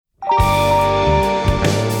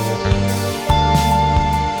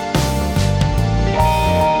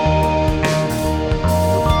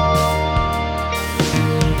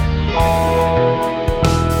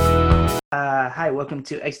welcome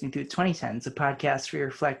to Exiting Through the 2010s, a podcast where we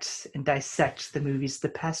reflect and dissect the movies of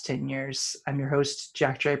the past 10 years. I'm your host,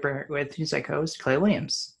 Jack Draper, with who's my co-host, Clay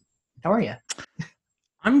Williams. How are you?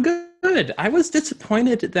 I'm good. I was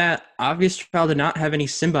disappointed that Obvious Child did not have any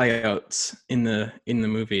symbiotes in the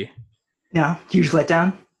movie. No, huge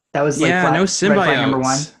letdown. That was like no symbiotes. Red flag number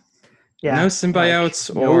one. Yeah, no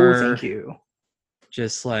symbiotes, like, or no, thank you.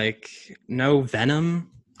 Just like no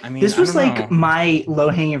Venom. I mean, this was like know. My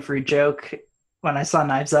low-hanging fruit joke when I saw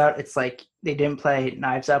Knives Out. It's like they didn't play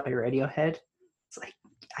Knives Out by Radiohead. It's like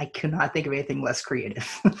I could not think of anything less creative.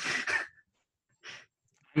 I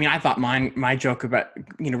mean, I thought my joke about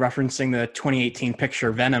referencing the 2018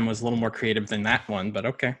 picture Venom was a little more creative than that one, but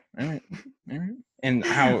okay, all right. And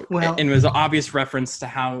how and it was an obvious reference to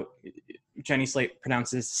how Jenny Slate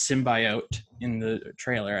pronounces symbiote in the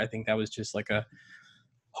trailer. I think that was just like a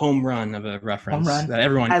home run of a reference that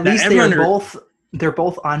everyone. At least they're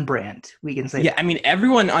both on brand. We can say. Yeah, that. I mean,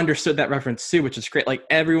 everyone understood that reference too, which is great. Like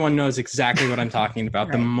everyone knows exactly what I'm talking about.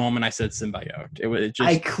 Right. The moment I said symbiote, it just.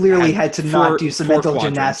 I clearly had to not do some mental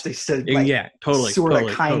gymnastics to totally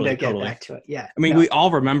get back to it. Yeah. I mean, we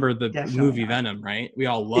all remember the movie Venom, right? We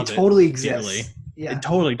all love it. It totally exists. Dearly. Yeah. It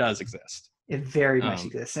totally does exist. It very much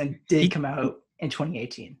exists, and did come out in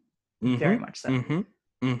 2018. Mm-hmm, very much so.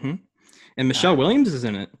 And Michelle Williams is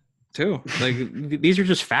in it too. Like these are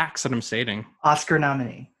just facts that I'm stating. Oscar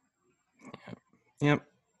nominee. Yep.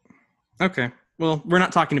 Okay. Well, we're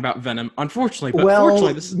not talking about Venom, unfortunately. But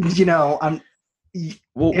fortunately, this is...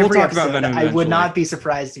 we'll talk about Venom. I would not be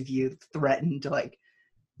surprised if you threatened to like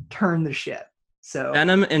turn the ship. So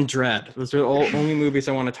Venom and Dread. Those are the only movies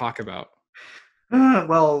I want to talk about.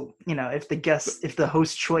 Well, if the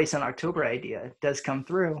host choice on October idea does come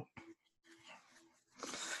through.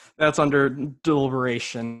 That's under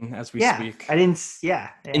deliberation as we speak. Nothing's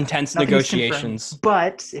Intense negotiations. Confirmed.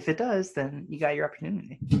 But if it does, then you got your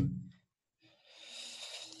opportunity.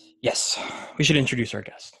 Yes. We should introduce our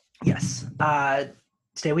guest. Yes.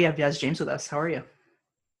 Today we have Jazz James with us. How are you?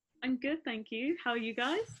 I'm good, thank you. How are you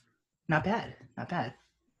guys? Not bad.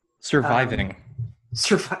 Surviving.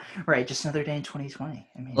 Right, just another day in 2020.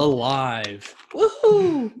 I mean, alive.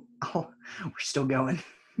 Woohoo! Oh, we're still going.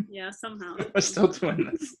 Yeah, somehow. We're still doing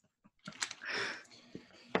this.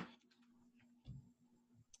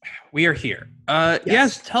 We are here.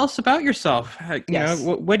 Yes, tell us about yourself.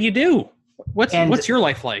 What do you do? What's your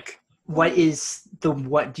life like? What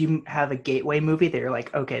do you have a gateway movie that you're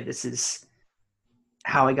like, okay, this is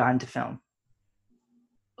how I got into film?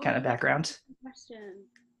 Kind of background? Question.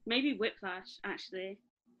 Maybe Whiplash, actually.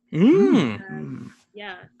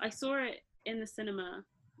 Yeah, I saw it in the cinema,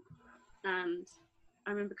 and I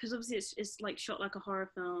remember because obviously it's like shot like a horror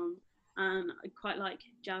film, and I quite like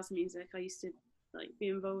jazz music. I used to like be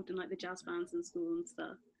involved in like the jazz bands in school and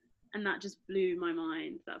stuff, and that just blew my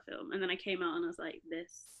mind, that film. And then I came out and I was like,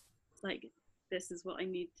 this is what I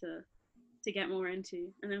need to get more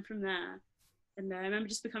into. And then from there, and I remember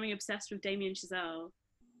just becoming obsessed with Damien Chazelle.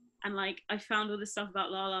 And like I found all this stuff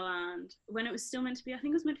about La La Land when it was still meant to be. I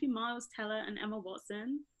think it was meant to be Miles Teller and Emma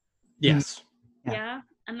Watson. Yes. Yeah.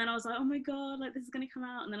 And then I was like, oh my god, like this is gonna come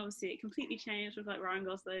out. And then obviously it completely changed with like Ryan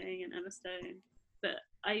Gosling and Emma Stone. But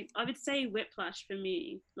I would say Whiplash for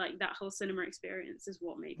me, like that whole cinema experience is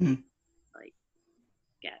what made me like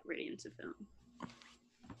get really into film.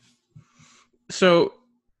 So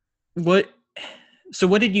what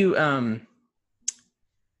did you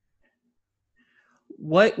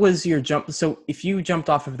what was your jump? So if you jumped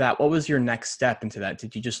off of that, what was your next step into that?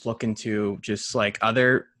 Did you just look into just like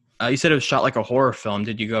other, you said it was shot like a horror film.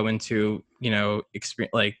 Did you go into,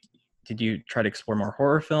 experience, like, did you try to explore more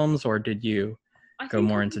horror films, or did you go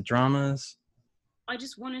more into dramas? I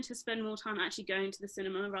just wanted to spend more time actually going to the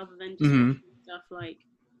cinema rather than just watching stuff like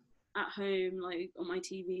at home, like on my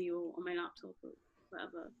TV or on my laptop or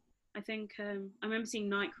whatever. I think I remember seeing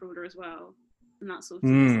Nightcrawler as well, and that sort of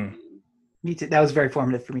thing. Me too. That was very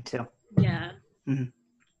formative for me too. Yeah.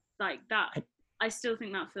 Like that. I still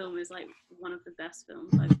think that film is like one of the best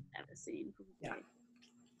films I've ever seen. Probably. Yeah.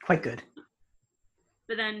 Quite good.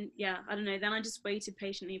 But then, I don't know. Then I just waited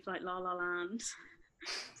patiently for like La La Land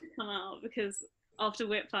to come out, because after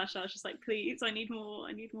Whiplash, I was just like, please, I need more.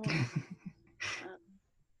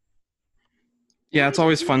 Yeah, it's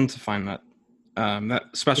always fun to find that that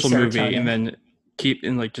special movie and then keep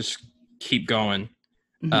going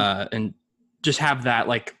and just have that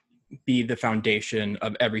like be the foundation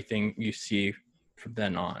of everything you see from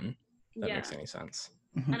then on. If that makes any sense.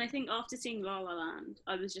 And I think after seeing La La Land,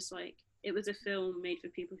 I was just like, it was a film made for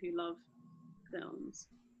people who love films.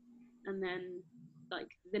 And then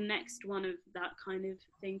like the next one of that kind of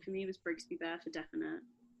thing for me was Brigsby Bear for definite.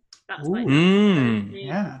 That's like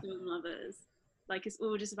yeah. film lovers. Like it's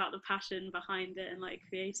all just about the passion behind it and like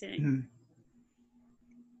creating.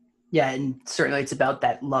 Yeah, and certainly it's about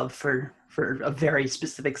that love for a very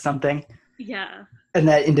specific something. Yeah. And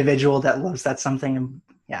that individual that loves that something. And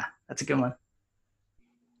yeah, that's a good one.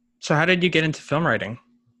 So how did you get into film writing?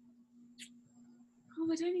 Oh,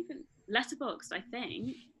 I don't even... Letterboxd, I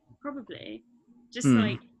think. Probably. Just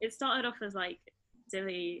like, it started off as like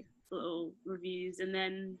silly little reviews, and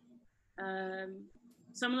then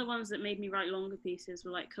some of the ones that made me write longer pieces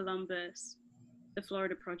were like Columbus, The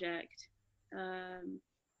Florida Project.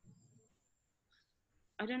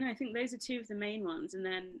 I don't know, I think those are two of the main ones. And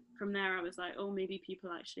then from there I was like, oh, maybe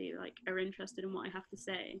people actually like are interested in what I have to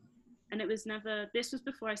say. And it was never, this was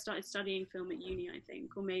before I started studying film at uni, I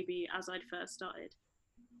think, or maybe as I'd first started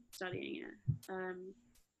studying it.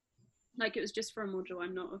 Like it was just for a module.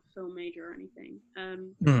 I'm not a film major or anything.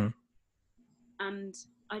 And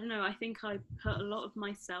I don't know, I think I put a lot of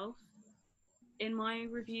myself in my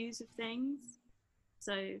reviews of things.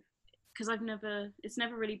 So, because it's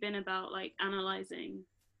never really been about like analyzing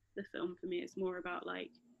the film for me. It's more about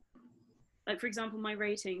like for example, my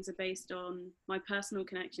ratings are based on my personal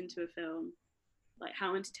connection to a film, like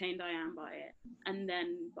how entertained I am by it, and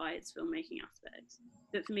then by its filmmaking aspects.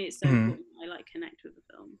 But for me, it's so important I like connect with the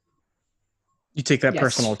film. You take that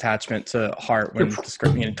personal attachment to heart when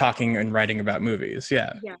talking and writing about movies.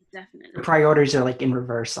 Yeah. Yeah, definitely. The priorities are like in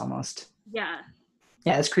reverse almost. Yeah.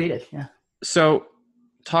 Yeah, it's creative. Yeah. So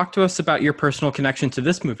talk to us about your personal connection to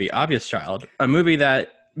this movie, Obvious Child, a movie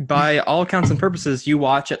that by all accounts and purposes you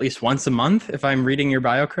watch at least once a month, if I'm reading your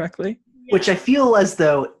bio correctly. Yeah. Which I feel as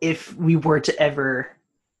though if we were to ever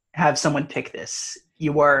have someone pick this,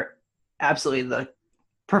 you are absolutely the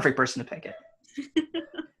perfect person to pick it.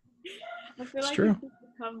 I feel like it's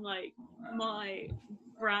become like my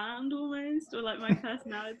brand almost, or like my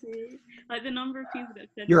personality. Like the number of people that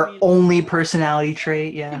said your to me, only personality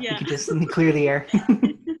trait. Yeah. You could just clear the air.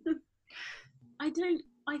 I think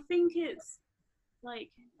it's like,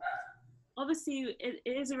 obviously it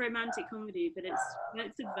is a romantic comedy, but it's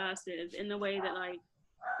subversive in the way that like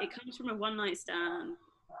it comes from a one night stand.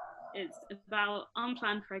 It's about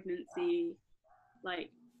unplanned pregnancy, like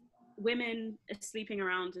women are sleeping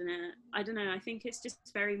around in it. I don't know, I think it's just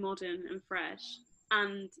very modern and fresh,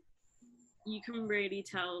 and you can really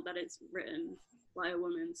tell that it's written by a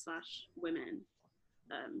woman/women.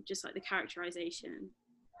 Just like the characterization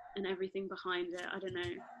and everything behind it. I don't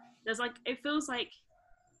know, there's like, it feels like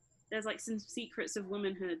there's like some secrets of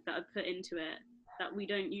womanhood that are put into it that we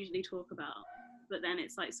don't usually talk about, but then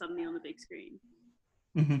it's like suddenly on the big screen.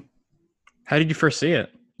 How did you first see it?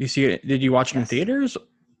 Did you watch it in theaters?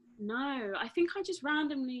 No, I think I just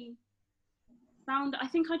randomly I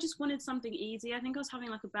think I just wanted something easy. I think I was having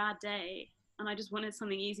like a bad day and I just wanted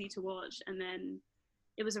something easy to watch, and then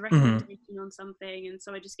it was a recommendation on something, and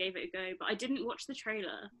so I just gave it a go. But I didn't watch the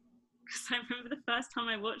trailer because I remember the first time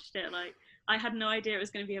I watched it, like I had no idea it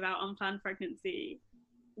was going to be about unplanned pregnancy,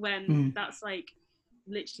 when that's like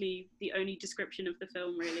literally the only description of the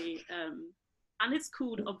film really. And it's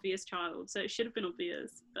called Obvious Child, so it should have been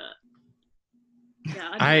obvious, but yeah.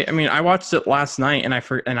 I mean, I watched it last night, and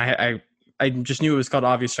I just knew it was called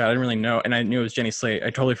Obvious Child. I didn't really know, and I knew it was Jenny Slate. I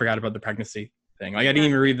totally forgot about the pregnancy thing. Like I didn't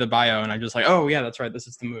even read the bio, and I'm just like, oh yeah, that's right, this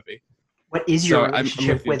is the movie. What is your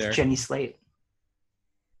relationship with Jenny Slate?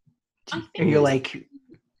 I think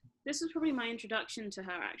this was probably my introduction to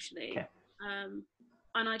her, actually. Okay.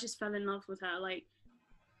 And I just fell in love with her. Like,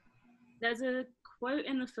 there's a quote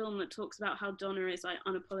in the film that talks about how Donna is like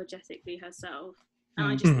unapologetically herself, and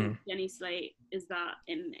I just think Jenny Slate is that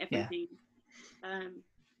in everything. And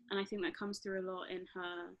I think that comes through a lot in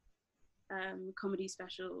her comedy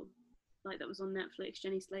special, like that was on Netflix,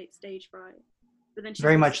 Jenny Slate Stage Fright. But then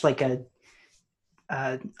very much like a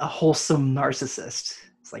wholesome narcissist.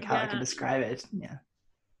 It's like how I can describe it. Yeah.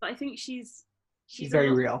 But I think she's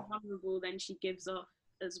very real, more vulnerable than she gives off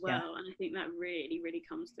as well, and I think that really, really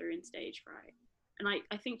comes through in Stage Fright. And I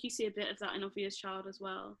think you see a bit of that in Obvious Child as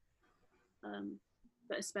well,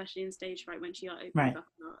 but especially in Stage Fright when she opens up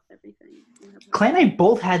about everything. Clay and I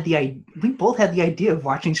both had the idea of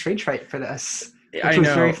watching Stage Fright for this, which was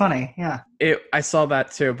very funny. Yeah, I saw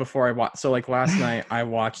that too before I watched. So like last night I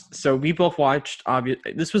watched. So we both watched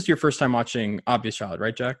This was your first time watching Obvious Child,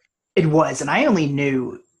 right, Jack? It was, and I only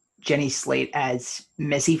knew Jenny Slate as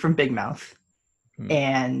Missy from Big Mouth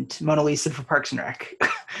and Mona Lisa from Parks and Rec.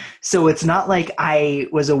 So it's not like I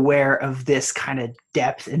was aware of this kind of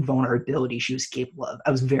depth and vulnerability she was capable of.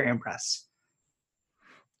 I was very impressed.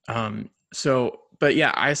 But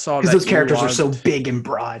yeah, I saw that because those characters are so big and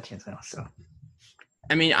broad, so.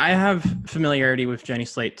 I mean, I have familiarity with Jenny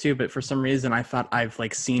Slate too, but for some reason I thought I've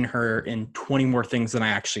like seen her in 20 more things than I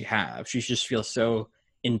actually have. She just feels so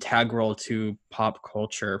integral to pop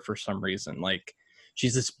culture for some reason. Like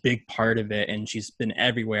she's this big part of it, and she's been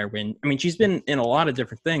everywhere. She's been in a lot of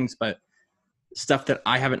different things, but stuff that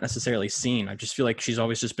I haven't necessarily seen. I just feel like she's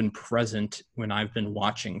always just been present when I've been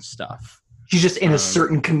watching stuff. She's just in a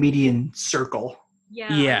certain comedian circle.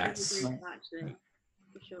 Yeah. Yes. Actually.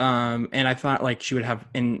 Sure. And I thought like she would have,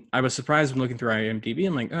 and I was surprised when looking through IMDb.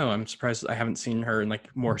 I'm like, oh, I'm surprised I haven't seen her in like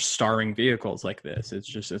more starring vehicles like this.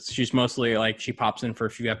 She's mostly like, she pops in for a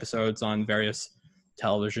few episodes on various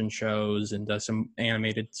television shows and does some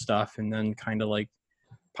animated stuff, and then kind of like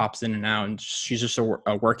pops in and out, and she's just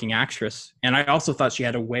a working actress. And I also thought she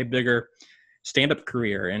had a way bigger stand-up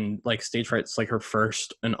career, and like Stage Fright's like her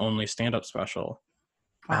first and only stand-up special.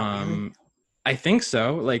 Wow, really? I think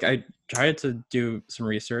so. Like I tried to do some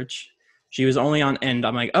research. She was only on, and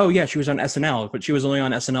I'm like, oh yeah, she was on SNL, but she was only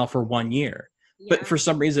on SNL for 1 year. Yeah. But for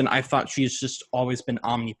some reason, I thought she's just always been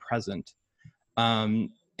omnipresent.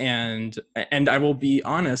 And I will be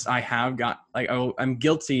honest, I have got like, I'm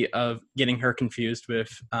guilty of getting her confused with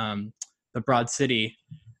the Broad City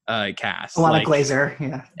cast. Alana Glazer,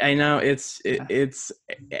 yeah. I know it's I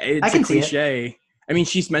can a cliche. See it. I mean,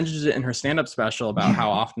 she mentions it in her stand-up special about how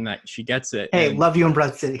often that she gets it. Hey, love you in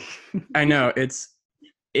Broad City. I know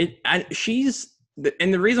she's,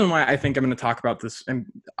 and the reason why I think I'm going to talk about this, and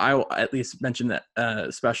I'll at least mention that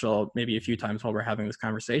special maybe a few times while we're having this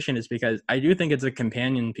conversation, is because I do think it's a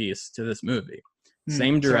companion piece to this movie.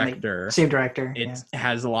 Same director. It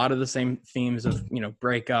has a lot of the same themes of,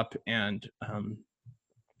 breakup and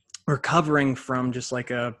recovering from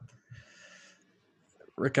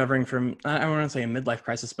I don't want to say a midlife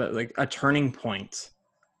crisis, but like a turning point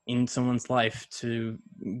in someone's life to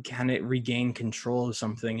kind of regain control of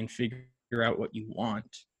something and figure out what you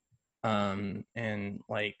want, and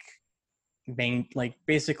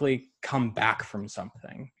basically come back from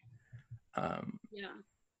something.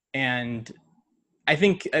 And I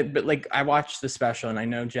think, but like I watched the special, and I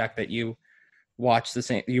know, Jack, that you watched the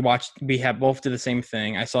same. We have both did the same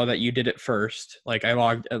thing. I saw that you did it first. Like I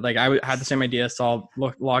had the same idea.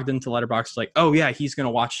 Logged into Letterboxd, like, oh yeah, he's gonna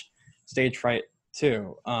watch Stage Fright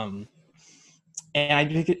too. And I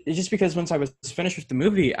think just because once I was finished with the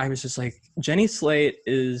movie, I was just like, Jenny Slate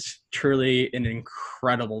is truly an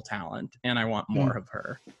incredible talent, and I want more of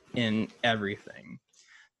her in everything.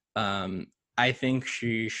 I think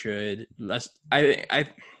she should. This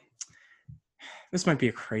might be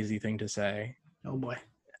a crazy thing to say. Oh boy,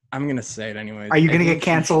 I'm gonna say it anyways. Are you gonna get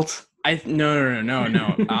canceled?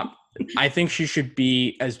 No. I think she should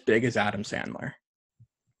be as big as Adam Sandler.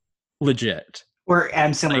 Legit. Or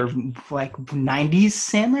Adam Sandler, like 90s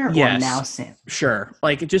Sandler, or now Sandler? Sure,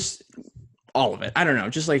 like just all of it. I don't know.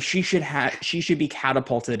 Just like she should be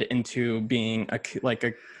catapulted into being a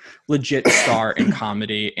legit star in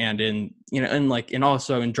comedy and and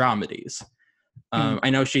also in dramedies. I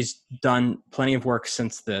know she's done plenty of work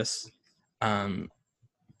since this,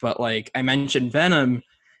 but like I mentioned Venom,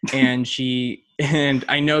 and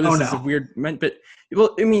I know this is a weird, but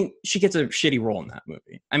well, I mean, she gets a shitty role in that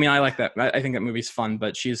movie. I mean, I like that. I think that movie's fun,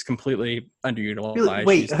 but she's completely underutilized.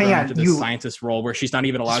 Wait, she's thrown into this scientist role where she's not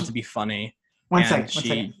even allowed to be funny. One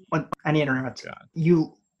second. I need to interrupt.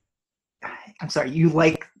 I'm sorry. You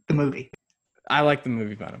like the movie? I like the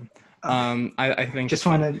movie Venom. Okay. I think. Just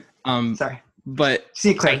want to. Sorry. But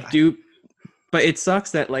I do. But it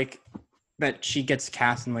sucks that that she gets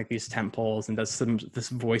cast in like these tent poles and does this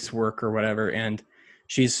voice work or whatever, and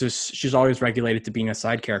she's always regulated to being a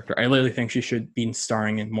side character. I literally think she should be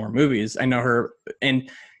starring in more movies. I know her, and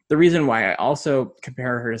the reason why I also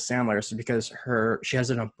compare her to Sandler is because she has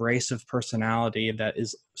an abrasive personality that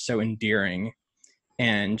is so endearing,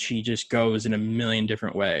 and she just goes in a million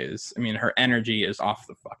different ways. I mean, her energy is off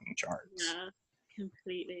the fucking charts. Yeah,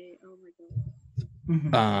 completely. Oh my god.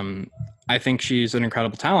 Mm-hmm. I think she's an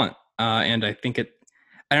incredible talent, and I think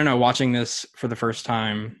I don't know, watching this for the first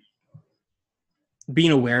time,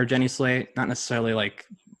 being aware of Jenny Slate, not necessarily like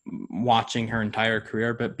watching her entire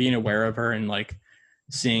career, but being aware of her and like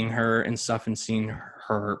seeing her and stuff, and seeing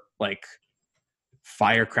her like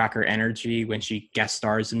firecracker energy when she guest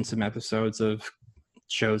stars in some episodes of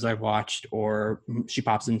shows I've watched, or she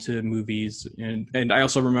pops into movies. And I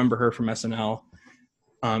also remember her from SNL,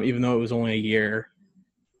 even though it was only a year.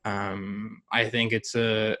 I think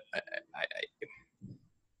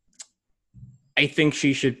I think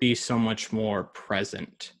she should be so much more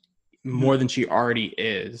present, more than she already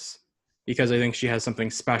is, because I think she has something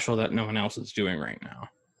special that no one else is doing right now.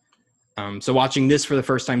 So watching this for the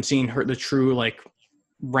first time, seeing the true like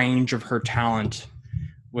range of her talent,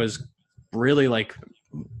 was really like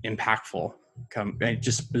impactful. It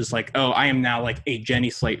just was like, oh, I am now like a Jenny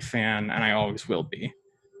Slate fan, and I always will be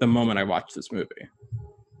the moment I watch this movie.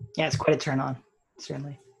 Yeah, it's quite a turn on,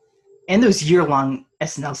 certainly. And those year-long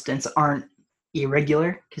SNL stints aren't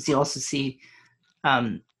irregular, because you also see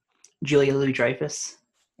Julia Louis-Dreyfus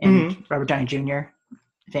and Robert Downey Jr.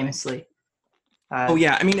 famously. Oh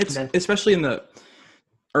yeah, I mean, it's especially in the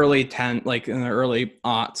early in the early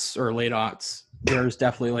aughts or late aughts, there's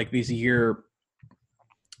definitely like these year-run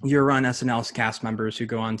SNL cast members who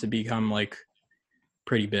go on to become like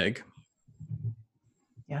pretty big.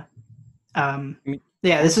 Yeah.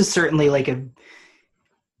 Yeah, this is certainly like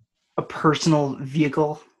a personal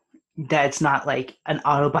vehicle that's not like an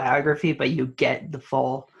autobiography, but you get the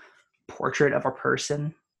full portrait of a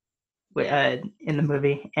person in the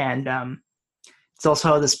movie. And it's also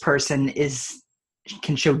how this person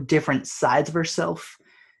can show different sides of herself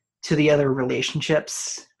to the other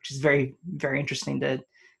relationships, which is very, very interesting to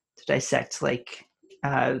dissect. Like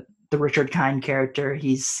the Richard Kind character,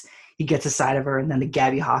 he gets a side of her, and then the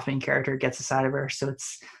Gabby Hoffman character gets a side of her. So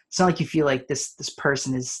it's not like you feel like this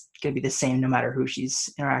person is going to be the same no matter who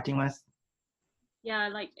she's interacting with. Yeah,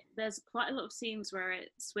 like there's quite a lot of scenes where it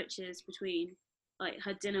switches between like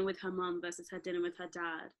her dinner with her mom versus her dinner with her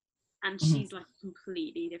dad, and she's like a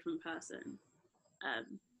completely different person.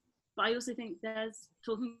 But I also think there's,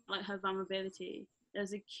 talking about like her vulnerability,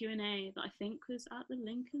 there's a Q&A that I think was at the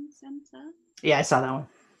Lincoln Center. Yeah, I saw that one.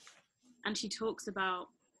 And she talks about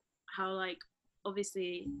how, like,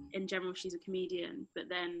 obviously in general she's a comedian, but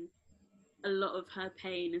then a lot of her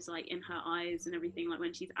pain is like in her eyes and everything, like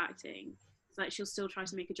when she's acting. It's like she'll still try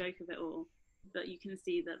to make a joke of it all, but you can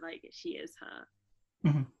see that like she is her.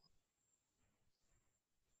 Mm-hmm.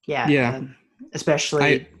 Yeah.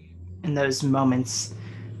 Especially in those moments,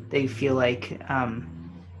 they feel like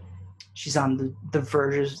she's on the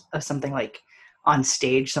verge of something, like on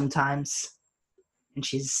stage sometimes, and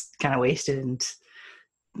she's kind of wasted. And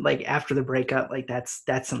like after the breakup, like that's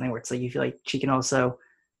something where it's like you feel like she can also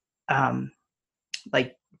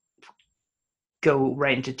like go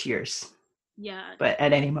right into tears. Yeah. But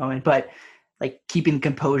at any moment, but like keeping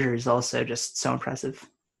composure is also just so impressive.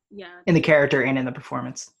 Yeah. In the character and in the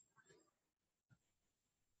performance.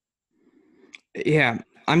 Yeah,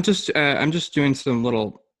 I'm just doing some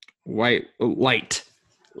little light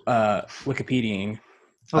Wikipediaing.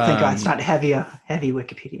 Oh, thank God, it's not heavy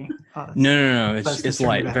Wikipediaing. Oh, no, it's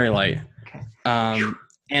light, very light. Okay.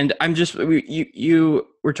 And I'm just you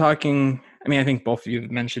were talking. I mean, I think both of you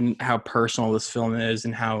mentioned how personal this film is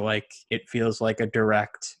and how like it feels like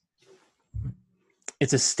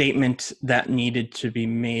it's a statement that needed to be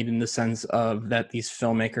made, in the sense of that these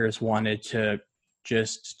filmmakers wanted to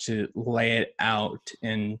lay it out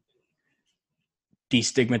and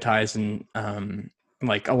destigmatize, and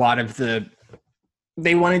like a lot of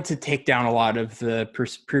they wanted to take down a lot of the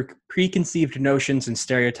preconceived notions and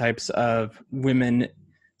stereotypes of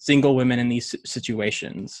single women in these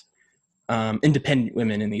situations, independent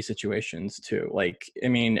women in these situations too. Like, I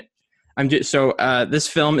mean, this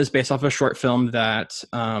film is based off a short film that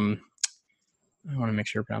I want to make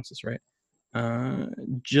sure I pronounce this right.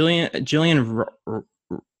 Gillian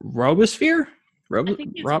Robespierre? I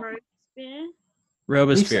think it's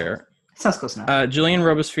Robespierre. Sounds close enough. Gillian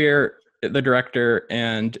Robespierre, the director,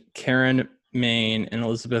 and Karen Main and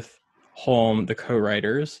Elizabeth Holm, the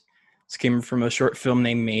co-writers. This came from a short film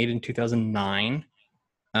they made in 2009.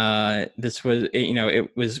 This was,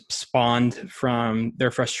 it was spawned from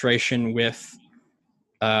their frustration with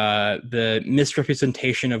the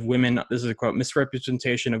misrepresentation of women. This is a quote: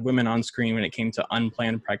 misrepresentation of women on screen when it came to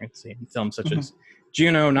unplanned pregnancy in films such as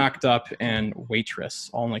Juno, Knocked Up, and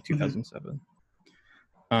Waitress, all in like 2007.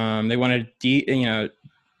 They wanted they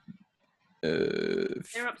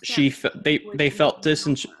felt this,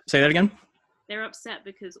 and say that again. They're upset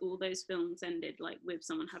because all those films ended like with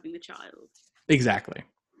someone having the child. Exactly.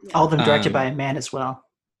 Yeah. All of them directed by a man as well.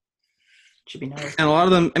 Should be noticed. And a lot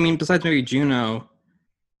of them, I mean, besides maybe Juno,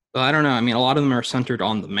 I don't know. I mean, a lot of them are centered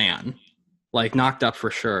on the man. Like Knocked Up for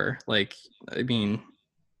sure. Like, I mean,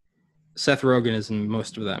 Seth Rogen is in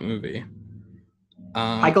most of that movie.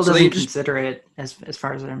 Michael doesn't consider it, as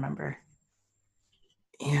far as I remember.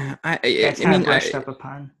 Yeah, That's kind of brushed up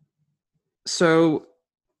upon. So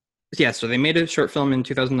they made a short film in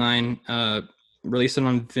 2009, released it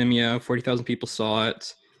on Vimeo. 40,000 people saw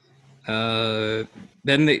it. Then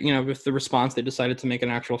with the response, they decided to make an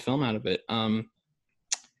actual film out of it.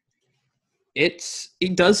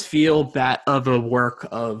 It does feel that of a work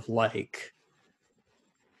of like,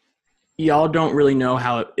 y'all don't really know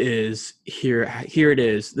how it is here. Here it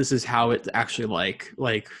is. This is how it's actually like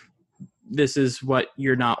this is what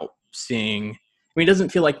you're not seeing. I mean, it doesn't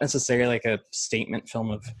feel like necessarily like a statement film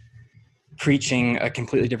of preaching a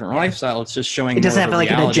completely different lifestyle. It's just showing it doesn't more have of a like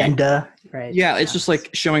reality. an agenda, right? Yeah, it's just like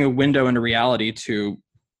showing a window into reality to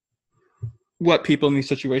what people in these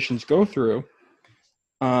situations go through.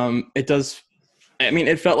 It does. I mean,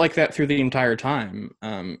 it felt like that through the entire time.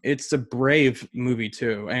 It's a brave movie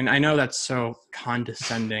too, and I know that's so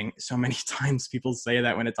condescending. So many times people say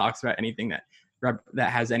that when it talks about anything that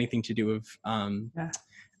has anything to do with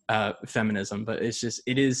feminism, but it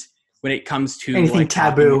is when it comes to anything like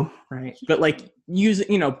taboo, right? But like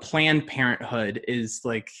Planned Parenthood is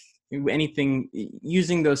like anything.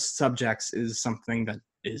 Using those subjects is something that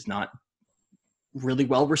is not really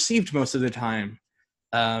well received most of the time.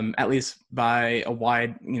 At least by a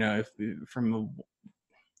wide, from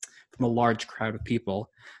a large crowd of people.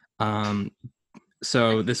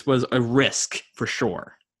 So this was a risk for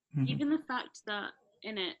sure. Even the fact that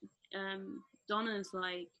in it, Donna's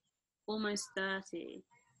like almost 30,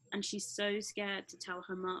 and she's so scared to tell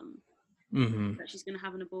her mum that she's going to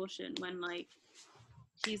have an abortion when like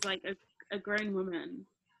she's like a grown woman.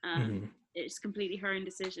 It's completely her own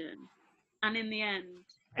decision, and in the end,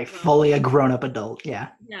 fully a grown-up adult. Yeah,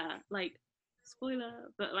 like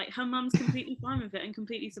spoiler, but like her mum's completely fine with it and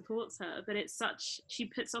completely supports her, but she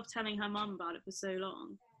puts off telling her mum about it for so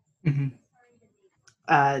long.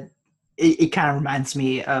 It kind of reminds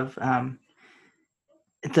me of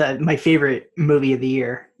my favorite movie of the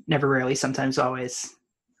year, Never, Rarely, Sometimes, Always.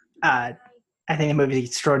 I think the movie is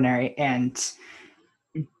extraordinary, and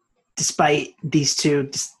despite these two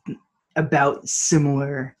just about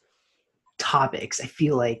similar topics, I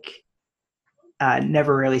feel like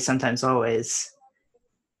Never, Rarely, Sometimes, Always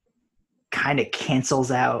kind of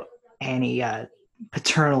cancels out any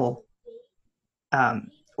paternal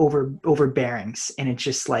overbearings, and it's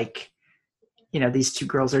just like, these two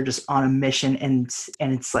girls are just on a mission, and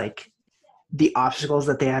it's like the obstacles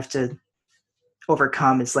that they have to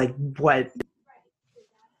overcome is like what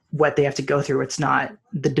they have to go through. It's not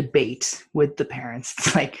the debate with the parents.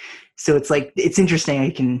 It's like, so it's like, it's interesting how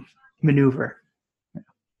you can maneuver.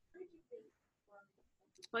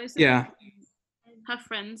 Yeah. Her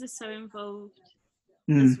friends are so involved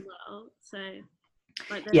as well. So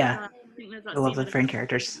like, yeah, I love the friend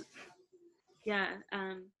characters. Yeah.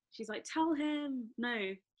 She's like, tell him.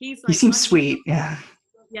 No, he's like, he seems sweet. Yeah.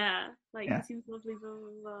 Yeah, like he seems lovely, blah, blah,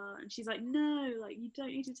 blah. And she's like, no, like you don't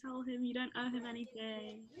need to tell him. You don't owe him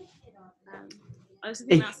anything. I also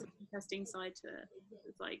think that's an interesting side to it.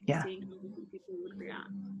 It's like seeing how different people would react.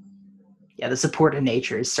 Yeah, the support of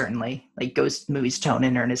nature is certainly like Ghost movie's tone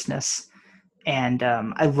and earnestness, and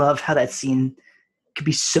I love how that scene could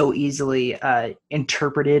be so easily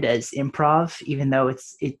interpreted as improv, even though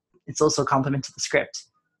it's also a compliment to the script,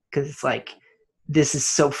 because it's like, this is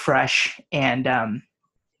so fresh and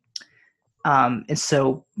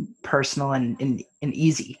so personal and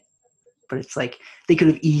easy, but it's like they could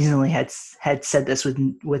have easily had said this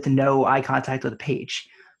with no eye contact with the page,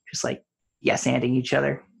 just like yes-anding each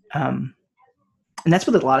other, and that's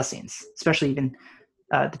with a lot of scenes, especially even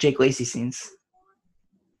the Jake Lacy scenes.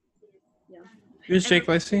 Yeah. Who's Jake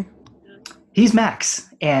Lacy? He's Max,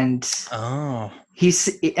 and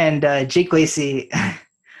Jake Lacy,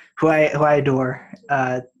 who I adore.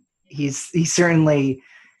 He's certainly,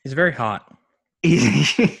 he's very hot.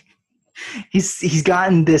 He's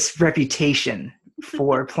gotten this reputation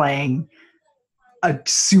for playing a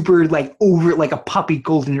super like over like a puppy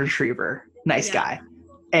golden retriever nice guy,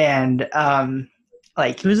 and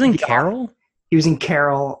like he was in Carol. He was in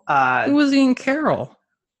Carol. Who was he in Carol?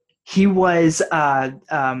 He was I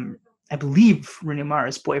believe Rooney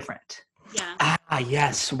Mara's boyfriend. Yeah.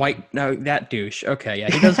 Yes, that douche. Okay, yeah,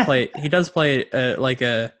 he does play. He does play like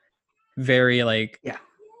a very like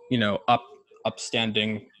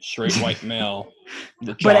upstanding straight white male.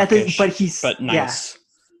 but nice.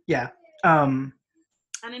 Yeah. And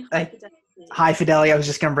in High Fidelity, I was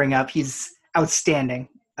just gonna bring up. He's outstanding.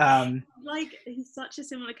 Like he's such a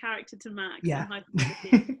similar character to Max. Yeah. In High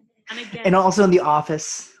Fidelity. And again, and also in The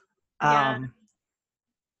Office.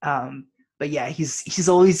 But yeah, he's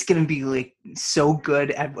always going to be like so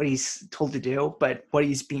good at what he's told to do, but what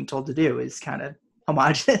he's being told to do is kind of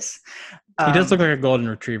homogenous. He does look like a golden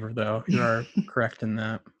retriever, though. You are correct in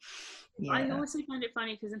that. Yeah. I also find it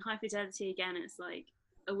funny because in High Fidelity, again, it's like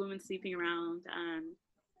a woman sleeping around, and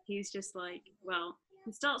he's just like, well,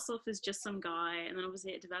 he starts off as just some guy, and then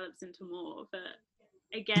obviously it develops into more. But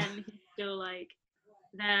again, he's still like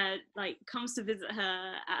there, like, comes to visit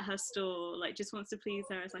her at her store, like, just wants to please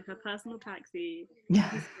her as like her personal taxi.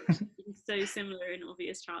 Yeah. He's so similar in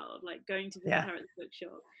Obvious Child, like going to visit her at the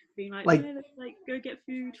bookshop, being like, Like, no, let's like go get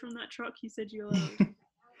food from that truck you said you love.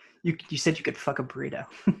 you said you could fuck a burrito.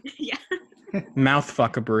 Yeah. Mouth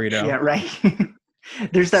fuck a burrito. Yeah, right.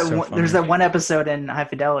 There's that one episode in High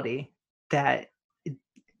Fidelity that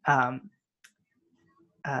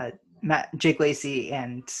Jake Lacy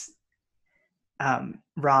and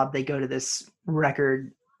Rob, they go to this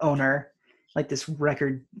record owner, like this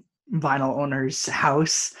record vinyl owner's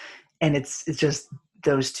house, and it's just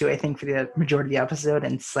those two, I think, for the majority of the episode,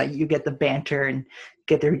 and it's like you get the banter and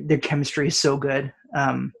get their chemistry is so good.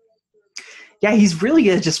 Yeah, he's really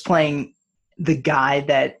good at just playing the guy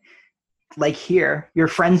that, like, here, your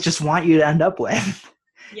friends just want you to end up with.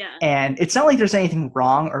 Yeah. And it's not like there's anything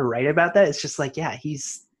wrong or right about that. It's just like, yeah,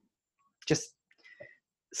 he's just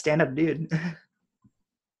stand-up dude.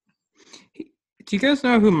 Do you guys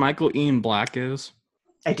know who Michael Ian Black is?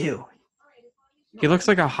 I do. He looks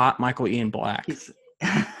like a hot Michael Ian Black.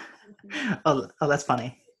 Oh, that's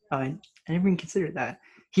funny. Oh, I never even considered that.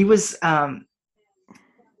 He was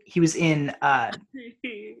in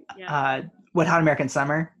Wet Hot American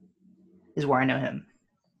Summer is where I know him.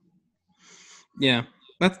 Yeah,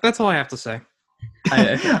 that's all I have to say.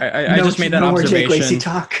 I just made that observation. Jake Lacy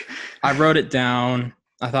talk. I wrote it down.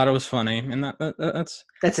 I thought it was funny, and that's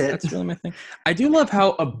it. That's really my thing. I do love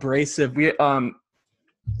how abrasive we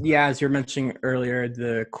yeah, as you were mentioning earlier,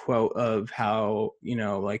 the quote of how, you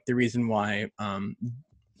know, like the reason why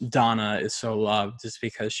Donna is so loved is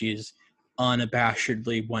because she's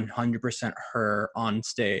unabashedly 100% her on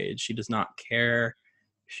stage. She does not care.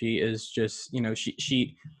 She is just, you know,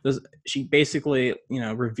 she basically, you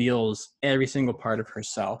know, reveals every single part of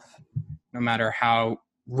herself, no matter how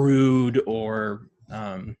rude or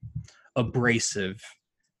abrasive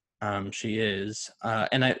she is.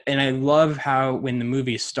 And I love how when the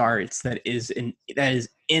movie starts, that is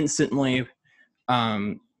instantly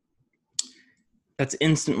that's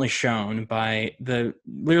instantly shown by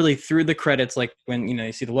literally through the credits, like when, you know,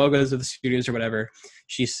 you see the logos of the studios or whatever,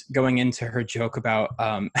 she's going into her joke about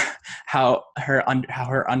how her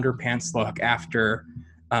underpants look after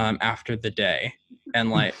the day,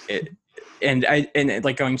 and like it, and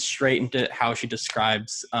like going straight into how she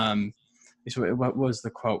describes what was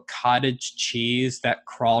the quote, cottage cheese that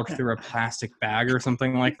crawled through a plastic bag or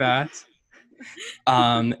something like that.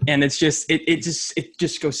 And it's just it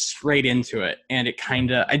just goes straight into it, and it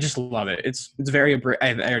kind of, I just love it. It's very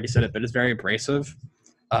I already said it, but it's very abrasive.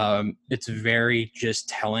 It's very just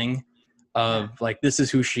telling of like, this is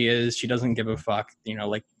who she is. She doesn't give a fuck, you know,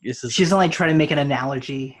 like this is, she's not like trying to make an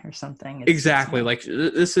analogy or something. Exactly. Like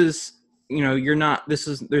this is, you know,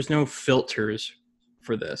 there's no filters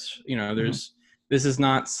for this, you know, this is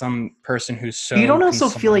not some person who's so, you don't also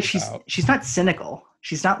feel like she's not cynical.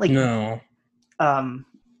 She's not like, no.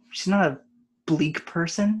 She's not a bleak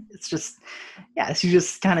person. It's just, yeah, she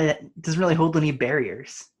just kind of doesn't really hold any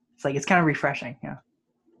barriers. It's like, it's kind of refreshing. Yeah.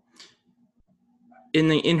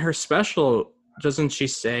 In her special, doesn't she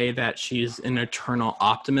say that she's an eternal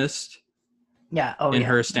optimist? Yeah. In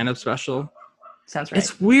her stand-up special. Sounds right.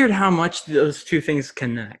 It's weird how much those two things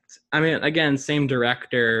connect. I mean, again, same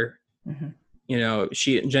director. Mm-hmm. You know,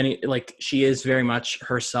 Jenny, like, she is very much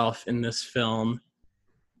herself in this film,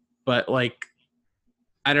 but like,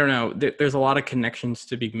 I don't know, there's a lot of connections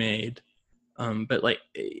to be made. But like,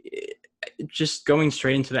 just going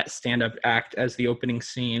straight into that stand-up act as the opening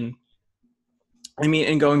scene, I mean,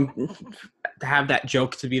 and going to have that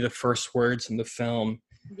joke to be the first words in the film.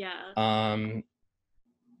 Yeah.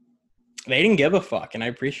 They didn't give a fuck, and I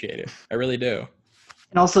appreciate it. I really do.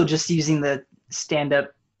 And also just using the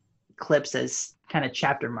stand-up clips as kind of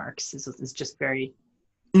chapter marks is just very,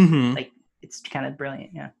 like, it's kind of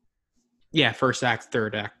brilliant. Yeah. Yeah, first act,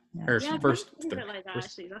 third act, or first. Third, like that,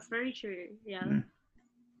 actually, that's very true. Yeah.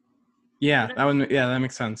 Yeah, that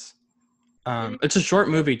makes sense. It's a short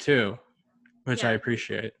movie too, which I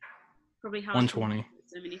appreciate. Probably 120.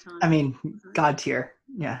 So many times. I mean, God tier.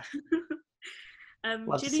 Yeah.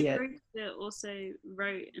 Ginny Brewster also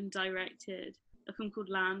wrote and directed a film called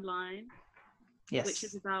Landline. Yes. Which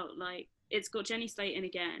is about, like, it's got Jenny Slate in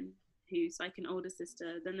again, who's like an older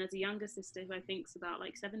sister. Then there's a younger sister who I think's about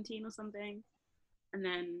like 17 or something. And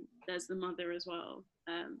then there's the mother as well.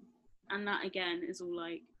 And that again is all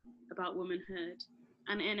like about womanhood.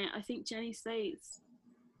 And in it, I think Jenny Slate's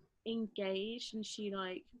engaged, and she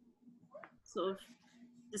like sort of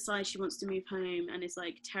decides she wants to move home and is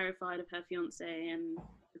like terrified of her fiance and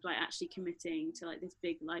of like actually committing to like this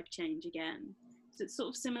big life change again. So it's sort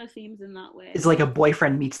of similar themes in that way. It's like a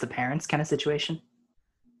boyfriend meets the parents kind of situation.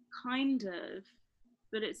 kind of,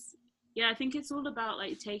 but it's, yeah, I think it's all about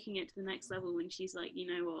like taking it to the next level when she's like,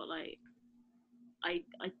 you know what, like I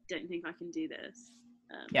don't think I can do this.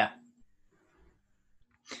 Yeah.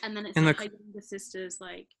 And then it's like her younger sister's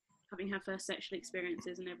like having her first sexual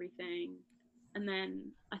experiences and everything, and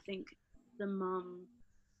then I think the mum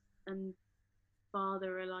and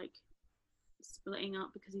father are like splitting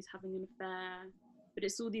up because he's having an affair, but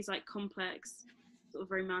it's all these like complex sort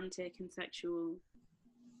of romantic and sexual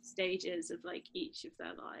stages of like each of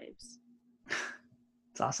their lives.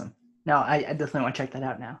 It's awesome. No, I definitely want to check that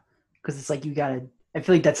out now, because it's like I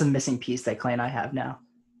feel like that's a missing piece that Clay and I have now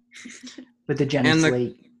with the Jenny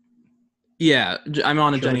Slate. Yeah, I'm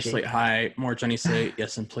on a trilogy. Jenny Slate high. More Jenny Slate,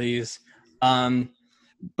 yes and please.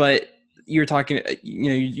 But you're talking,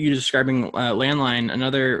 you're describing Landline,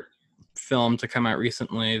 another film to come out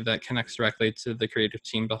recently that connects directly to the creative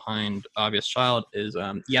team behind Obvious Child is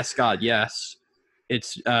Yes, God, Yes.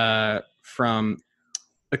 It's from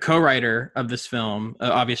the co-writer of this film,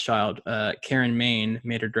 Obvious Child, Karen Maine,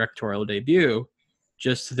 made her directorial debut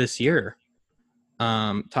just this year,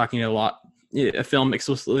 talking a film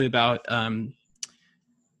explicitly about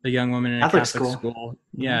a young woman in a Catholic school.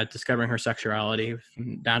 Mm-hmm. Yeah, discovering her sexuality.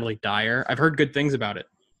 Natalie Dyer. I've heard good things about it.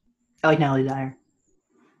 I like Natalie Dyer.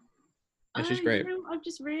 Yeah, she's great. I've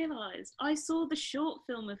just realized I saw the short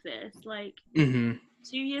film of this like 2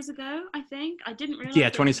 years ago, I think. I didn't realize. Yeah,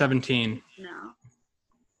 2017. Now.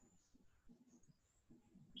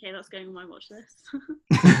 Okay, that's going on my watch list.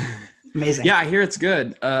 Amazing. Yeah, I hear it's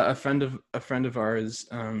good. A friend of ours,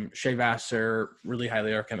 Shay Vassar, really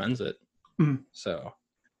highly recommends it. Mm. So,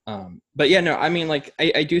 but yeah, no, I mean, like,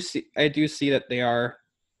 I do see that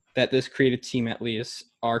this creative team at least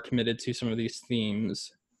are committed to some of these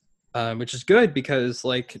themes, which is good, because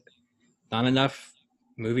like not enough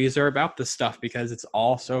movies are about this stuff, because it's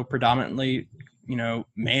all so predominantly,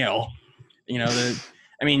 male. I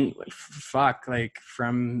mean, fuck, like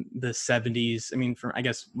from the 70s. I mean, from, I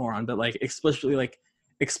guess, more on, but like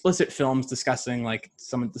explicit films discussing like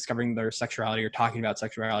someone discovering their sexuality or talking about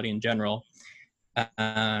sexuality in general,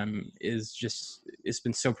 it's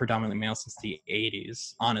been so predominantly male since the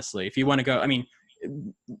 80s. Honestly, if you want to go, I mean,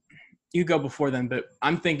 you go before then, but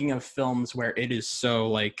I'm thinking of films where it is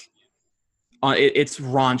so like, it's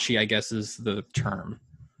raunchy, I guess is the term,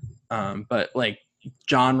 but like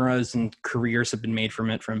genres and careers have been made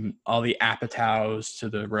from it, from all the Apatows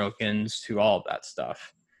to the Rokins to all of that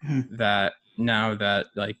stuff. Mm-hmm. That now that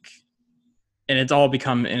like, and it's all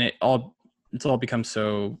become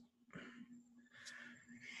so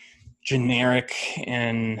generic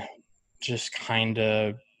and just kind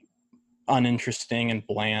of uninteresting and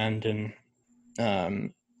bland, and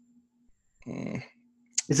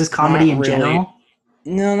is this comedy in general?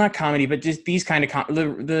 No, not comedy, but just these kind of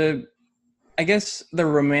I guess the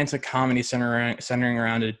romantic comedy centering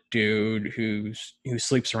around a dude who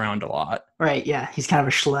sleeps around a lot. Right. Yeah, he's kind of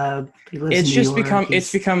a schlub.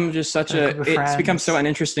 It's become so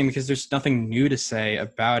uninteresting because there's nothing new to say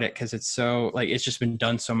about it, because it's so like, it's just been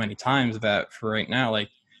done so many times that for right now, like,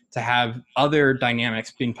 to have other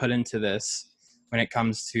dynamics being put into this when it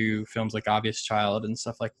comes to films like Obvious Child and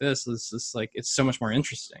stuff like this is just like, it's so much more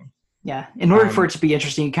interesting. Yeah. In order for it to be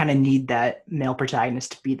interesting, you kind of need that male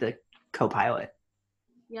protagonist to be the co-pilot.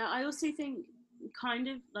 Yeah, I also think kind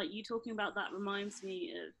of like you talking about that reminds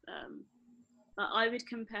me of I would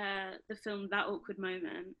compare the film That Awkward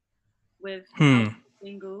Moment with How to Be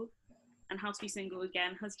Single, and How to Be Single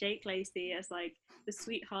again has Jake Lacy as like the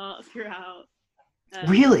sweetheart throughout.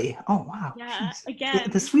 Really? Oh wow. Yeah. Jeez. Again,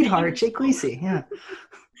 the sweetheart, Jake Lacy. Yeah.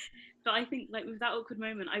 But I think like with That Awkward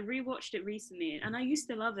Moment, I rewatched it recently, and I used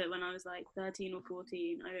to love it when I was like 13 or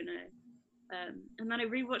 14. I don't know. And then I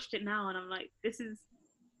rewatched it now, and I'm like,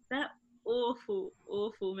 they're awful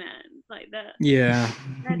men. Like they're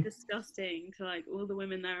disgusting to like all the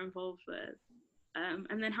women they're involved with.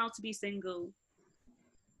 And then How to Be Single,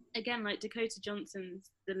 again, like Dakota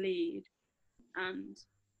Johnson's the lead, and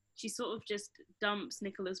she sort of just dumps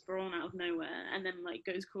Nicholas Braun out of nowhere, and then like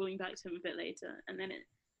goes crawling back to him a bit later, and then it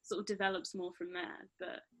sort of develops more from there.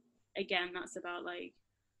 But again, that's about like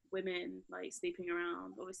women like sleeping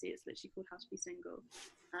around. Obviously, it's literally called How to Be Single.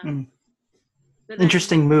 But then,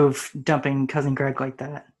 interesting move, dumping Cousin Greg like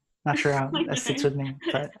that. Not sure how that sits with me,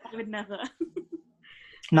 but I would never.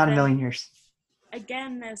 Not a million years.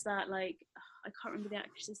 Again, there's that like, I can't remember the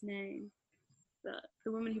actress's name, but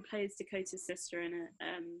the woman who plays Dakota's sister in it,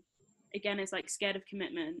 again, is like Scared of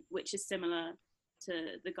Commitment, which is similar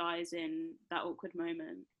to the guys in That Awkward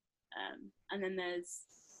Moment. And then there's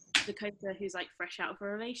Dakota, who's like fresh out of a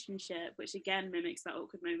relationship, which again mimics That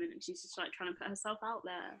Awkward Moment, and she's just like trying to put herself out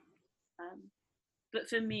there. But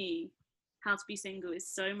for me, How to Be Single is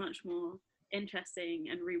so much more interesting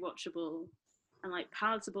and rewatchable and like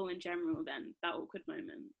palatable in general than That Awkward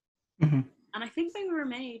Moment. Mm-hmm. And I think they were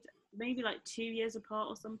made maybe like 2 years apart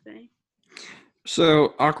or something.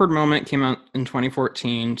 So Awkward Moment came out in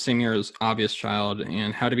 2014, same year as Obvious Child,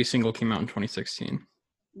 and How to Be Single came out in 2016.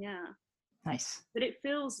 Yeah. Nice. But it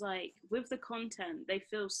feels like with the content, they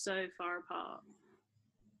feel so far apart.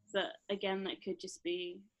 But again, that could just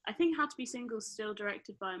be. I think How to Be Single is still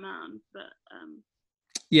directed by a man, but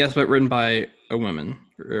yes, but written by a woman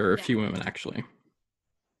or a few women actually.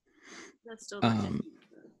 That's still.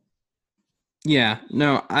 Yeah,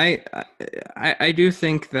 no, I do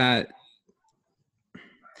think that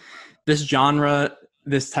this genre,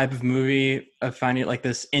 this type of movie of finding like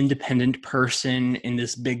this independent person in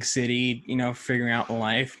this big city, figuring out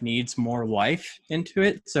life needs more life into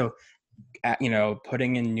it. So,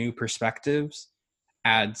 putting in new perspectives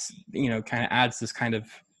adds this kind of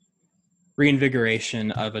reinvigoration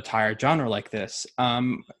of a tired genre like this.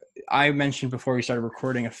 I mentioned before we started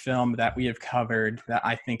recording a film that we have covered that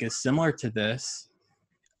I think is similar to this,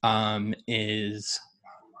 is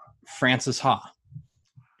Frances Ha.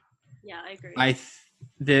 Yeah, I agree.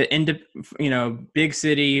 Big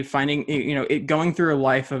city, finding, going through a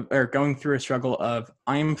life of, or going through a struggle of,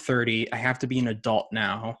 I'm 30, I have to be an adult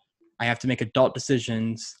now. I have to make adult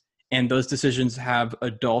decisions, and those decisions have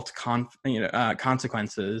adult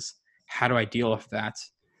consequences. How do I deal with that?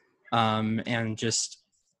 And just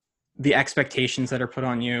the expectations that are put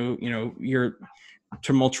on you, your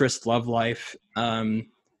tumultuous love life, and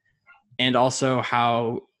also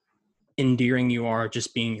how endearing you are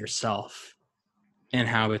just being yourself, and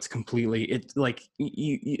how it's completely, it's like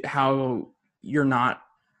how you're not,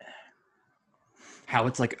 how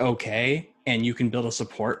it's like okay, and you can build a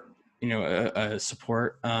support, a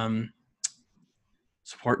support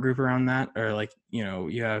group around that, or like,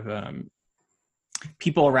 you have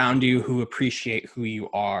people around you who appreciate who you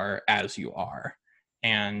are as you are,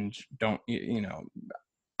 and don't,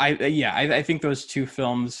 I think those two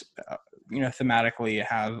films, thematically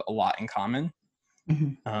have a lot in common.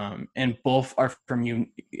 Mm-hmm. And both are from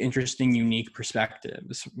interesting, unique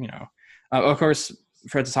perspectives. Of course,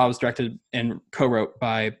 Frances Ha was directed and co-wrote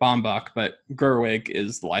by Baumbach, but Gerwig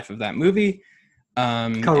is the life of that movie.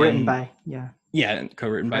 Co-written by, yeah. Yeah,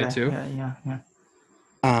 co-written by too. Yeah.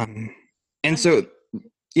 And so,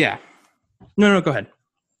 yeah. No, go ahead.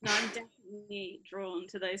 No, I'm definitely drawn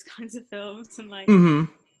to those kinds of films, and like, I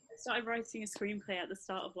started writing a screenplay at the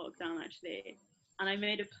start of lockdown actually, and I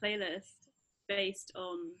made a playlist based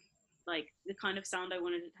on like the kind of sound I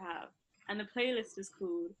wanted it to have, and the playlist is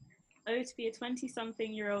called "Oh, to be a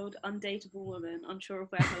 20-something-year-old undateable woman unsure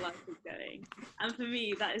of where her life is going." And for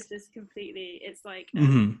me, that is just completely. It's like I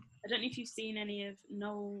don't know if you've seen any of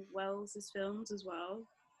Noel Wells' films as well,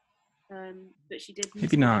 but she did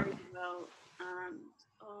maybe not. very well, and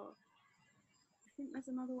I think there's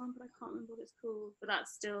another one, but I can't remember what it's called. But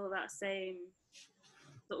that's still that same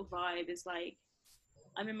sort of vibe. Is like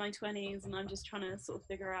I'm in my 20s and I'm just trying to sort of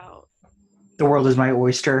figure out. The world is my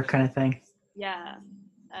oyster kind of thing. Yeah,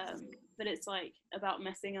 but it's like about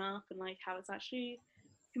messing up, and like how it's actually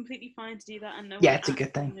completely fine to do that, and no one it's a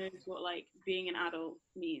good thing. knows what like being an adult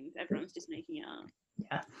means. Everyone's just making it up.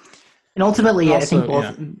 Yeah, and ultimately, also,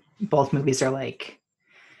 I think both movies are like.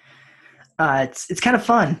 It's kind of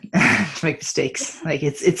fun to make mistakes. Like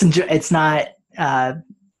it's not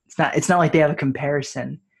like they have a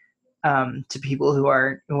comparison to people who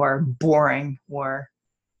are boring or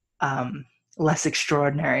less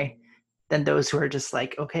extraordinary than those who are just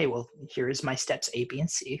like, okay, well, here is my steps A, B, and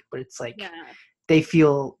C. But it's like they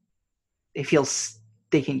feel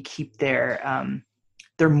they can keep their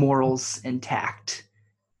morals intact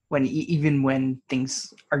even when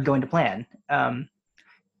things are going to plan.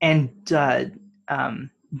 And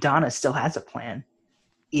Donna still has a plan,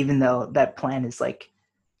 even though that plan is like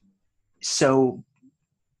so.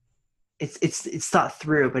 It's thought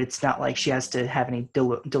through, but it's not like she has to have any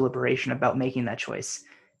deliberation about making that choice.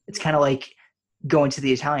 It's kind of like going to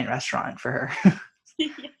the Italian restaurant for her.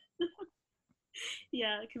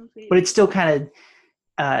 Yeah, completely. But it's still kind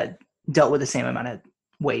of dealt with the same amount of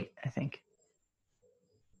weight, I think.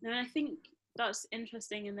 No, I think that's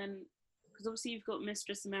interesting. And then, because obviously you've got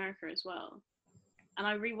Mistress America as well, and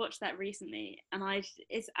I rewatched that recently, and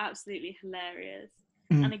it's absolutely hilarious.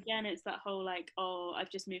 Mm-hmm. And again, it's that whole like, oh, I've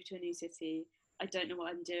just moved to a new city, I don't know what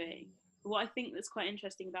I'm doing. But what I think that's quite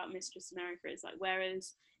interesting about Mistress America is like,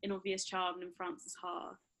 whereas in Obvious Child and in Frances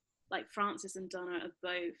Ha, like Frances and Donna are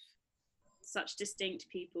both such distinct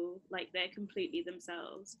people, like they're completely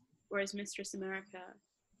themselves. Whereas Mistress America,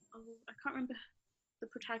 I can't remember the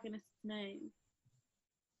protagonist's name.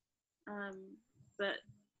 But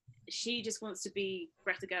she just wants to be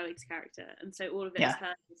Greta Gerwig's character, and so all of it Yeah. is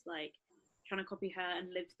her just like trying to copy her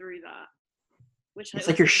and live through that. Which it's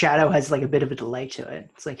like your shadow has like a bit of a delay to it.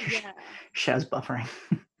 It's like your shadow's buffering.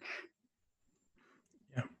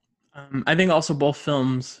 Yeah. I think also both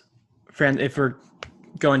films, if we're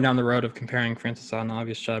going down the road of comparing Frances Ha and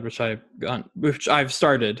Obvious Child, which I've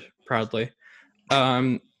started proudly,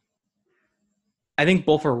 I think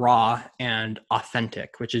both are raw and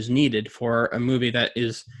authentic, which is needed for a movie that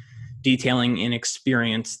is detailing an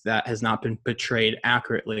experience that has not been portrayed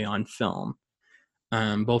accurately on film.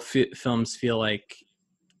 Both films feel like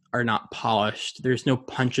are not polished. There's no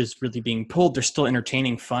punches really being pulled. They're still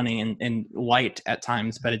entertaining, funny, and light at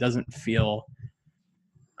times, but it doesn't feel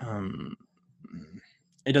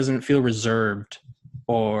reserved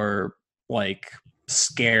or like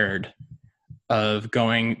scared of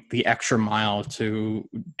going the extra mile to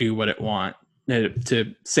do what it wants,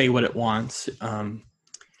 to say what it wants.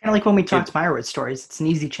 Kind of like when we talked Meyerowitz stories, it's an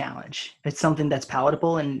easy challenge. It's something that's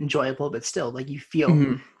palatable and enjoyable, but still, like you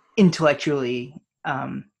feel intellectually,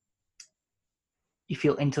 that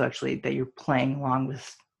you're playing along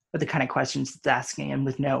with the kind of questions it's asking, and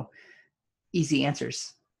with no easy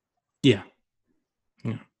answers. Yeah.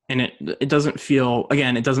 And it doesn't feel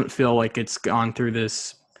like it's gone through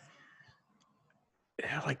this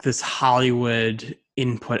Hollywood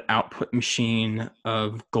input-output machine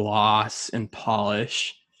of gloss and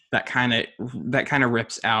polish that kind of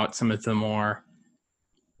rips out some of the more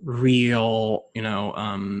real,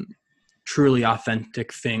 truly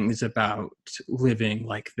authentic things about living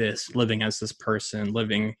like this, living as this person,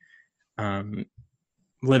 living from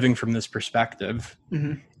this perspective.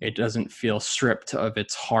 Mm-hmm. It doesn't feel stripped of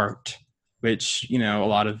its heart, which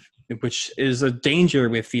which is a danger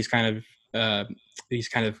with these kind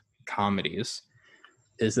of comedies,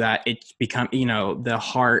 is that it's become, the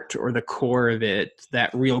heart or the core of it,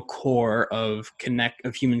 that real core of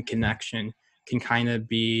human connection can kind of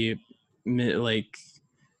be like,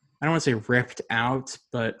 I don't want to say ripped out,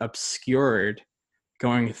 but obscured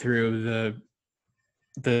going through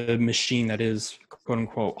the machine that is quote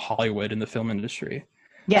unquote Hollywood in the film industry.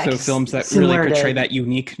 Yeah, so films that really portray that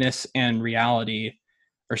uniqueness and reality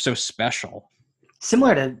are so special.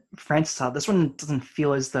 Similar to Frances Ha, this one doesn't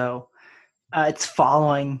feel as though it's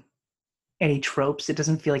following any tropes. It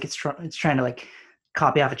doesn't feel like it's trying to like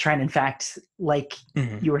copy off a trend. In fact, like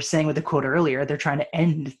you were saying with the quote earlier, they're trying to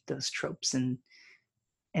end those tropes and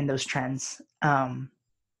those trends.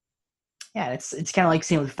 It's kind of like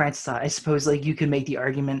same with Frances Ha. I suppose like you could make the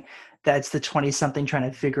argument that it's the 20-something trying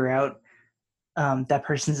to figure out that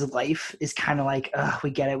person's life is kind of like, we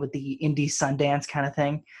get it with the indie Sundance kind of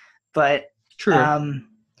thing. But true.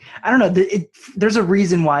 I don't know. There's a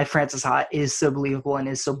reason why Frances Ha is so believable and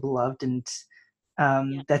is so beloved, and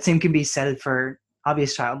that same can be said for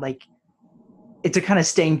Obvious Child. Like, it's a kind of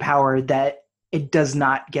staying power that it does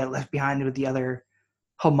not get left behind with the other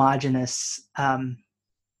homogenous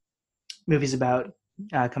movies about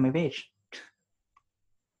coming of age.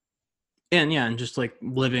 And just like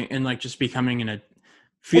living and like just becoming in a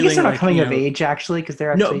feeling. I guess they're not coming of age actually, because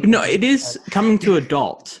they're actually no. It is coming to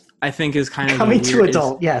adult. I think is kind of coming to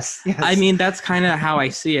adult. Yes. I mean, that's kind of how I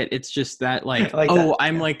see it. It's just that like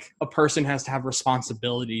I'm like a person has to have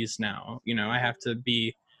responsibilities now. I have to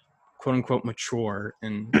be quote unquote mature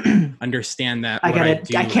and understand that I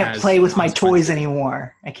can't play with my toys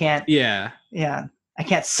anymore. I can't. Yeah. I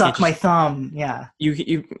can't suck my thumb. Yeah.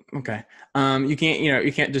 You okay. You can't,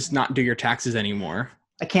 you can't just not do your taxes anymore.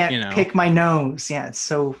 I can't pick my nose. Yeah, it's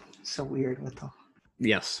so weird with the.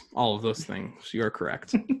 Yes, all of those things. You're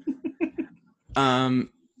correct.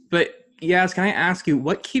 But yes, can I ask you,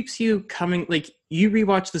 what keeps you coming? Like, you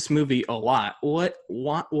rewatch this movie a lot. What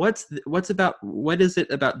is it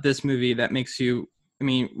about this movie that makes you? I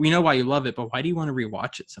mean, we know why you love it, but why do you want to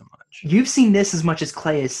rewatch it so much? You've seen this as much as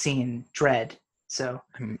Clay has seen Dread. So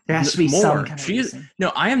there has to be more. Some kind of reason.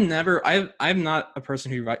 No, I'm not a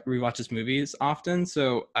person who rewatches movies often.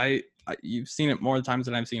 So you've seen it more times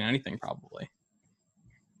than I've seen anything probably.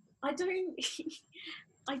 I don't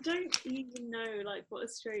even know like what a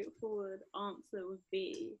straightforward answer would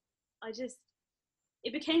be.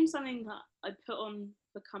 It became something that I put on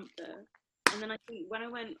for comfort. And then I think when I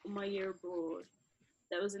went on my year abroad,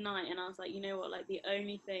 there was a night and I was like, you know what, like the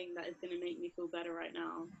only thing that is going to make me feel better right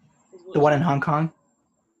now is the one in Hong Kong?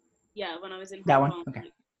 Yeah, when I was in Hong Kong. One? Okay.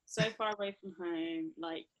 Like, so far away from home,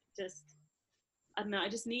 like just, I don't know, I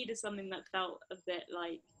just needed something that felt a bit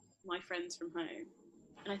like my friends from home.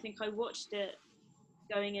 And I think I watched it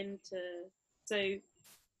so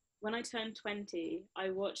when I turned 20, I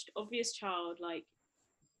watched Obvious Child like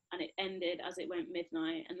and it ended as it went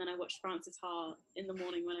midnight, and then I watched Frances Ha in the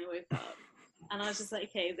morning when I woke up, and I was just like,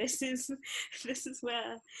 okay, this is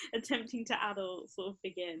where attempting to adult sort of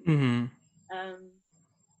begins.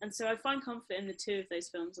 And so I find comfort in the two of those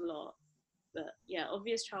films a lot. But yeah,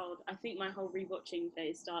 Obvious Child, I think my whole rewatching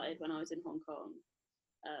phase started when I was in Hong Kong.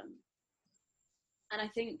 And I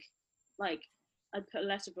think, like, I put a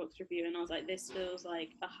Letterboxd review and I was like, this feels like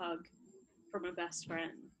a hug from a best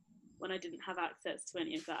friend, when I didn't have access to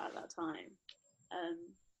any of that at that time.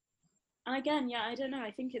 And again, yeah, I don't know.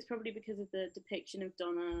 I think it's probably because of the depiction of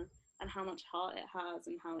Donna and how much heart it has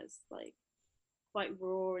and how it's, like, quite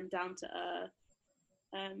raw and down to earth.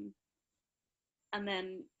 And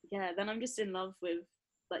then, yeah, then I'm just in love with,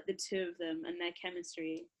 like, the two of them and their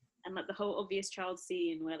chemistry, and, like, the whole Obvious Child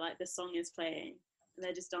scene where, like, the song is playing and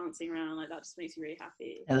they're just dancing around, like, that just makes me really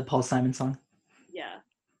happy. Yeah, the Paul Simon song. Yeah.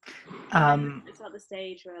 It's at the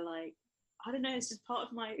stage where, like, I don't know, it's just part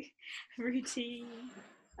of my routine.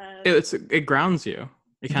 It grounds you.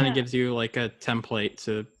 It kind of gives you, like, a template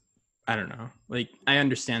to, I don't know, like, I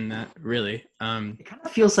understand that, really. It kind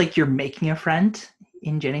of feels like you're making a friend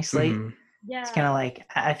in Jenny Slate. Yeah. It's kind of like,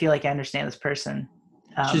 I feel like I understand this person.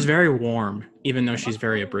 She's very warm, even though she's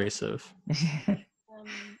very abrasive.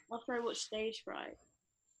 After I watched Stage Fright,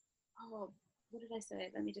 what did I say?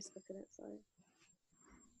 Let me just look at it, sorry.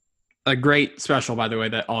 A great special, by the way,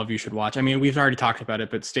 that all of you should watch. I mean, we've already talked about it,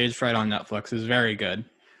 but Stage Fright on Netflix is very good.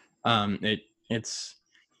 It's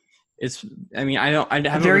I mean, I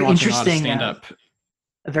haven't been watching a lot of stand-up.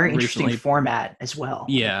 A very interesting format as well.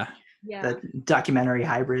 Yeah. The documentary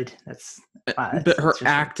hybrid. But her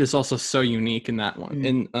act is also so unique in that one.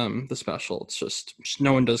 In the special, it's just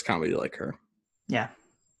no one does comedy like her. Yeah.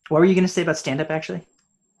 What were you going to say about stand-up? Actually,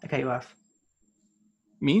 I cut you off.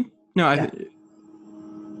 Me? No, yeah.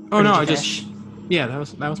 I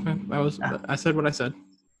said what I said.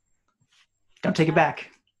 Don't take it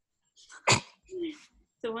back.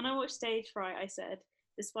 So when I watched Stage Fright, I said,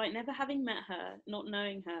 despite never having met her, not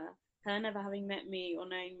knowing her never having met me or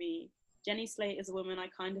knowing me, Jenny Slate is a woman I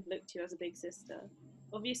kind of look to as a big sister.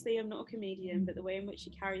 Obviously, I'm not a comedian, but the way in which she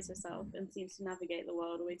carries herself and seems to navigate the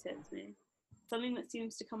world always hits me. Something that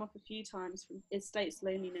seems to come up a few times is Slate's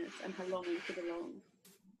loneliness and her longing to belong.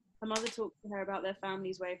 Her mother talked to her about their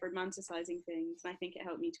family's way of romanticizing things, and I think it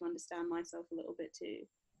helped me to understand myself a little bit too.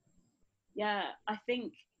 Yeah,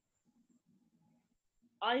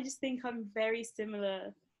 I just think I'm very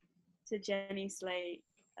similar to Jenny Slate.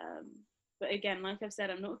 But again, like I've said,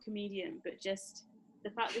 I'm not a comedian, but just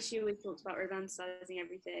the fact that she always talks about romanticizing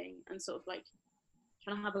everything and sort of, like,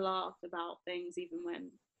 trying to have a laugh about things even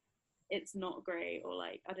when it's not great, or,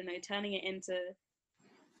 like, I don't know, turning it into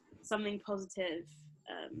something positive,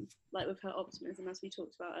 like with her optimism, as we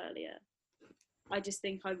talked about earlier. I just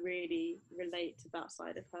think I really relate to that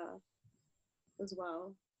side of her as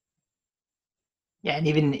well. Yeah, and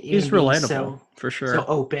even he's relatable, for sure. So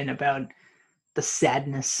open about the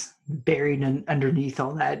sadness buried underneath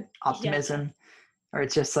all that optimism, or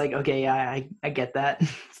it's just like, okay, yeah, I get that.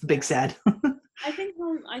 It's the big sad. I think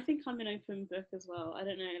I'm an open book as well. I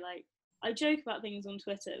don't know, like, I joke about things on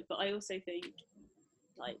Twitter, but I also think,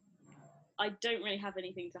 like, I don't really have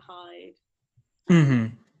anything to hide.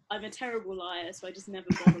 I'm a terrible liar, so I just never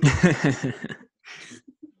bother.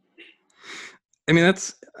 I mean,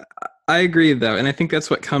 I agree, though, and I think that's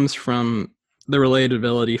what comes from the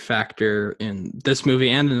relatability factor in this movie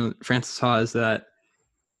and in Frances Ha, is that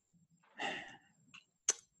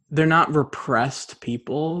they're not repressed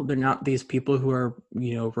people. They're not these people who are,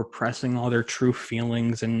 repressing all their true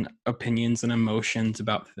feelings and opinions and emotions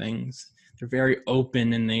about things. They're very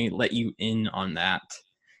open, and they let you in on that.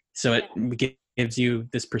 So it gives you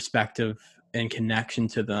this perspective and connection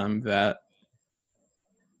to them that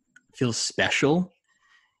feels special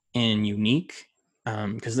and unique,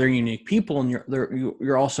 because they're unique people, and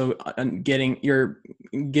you're also you're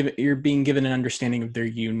being given an understanding of their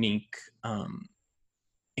unique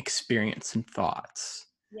experience and thoughts.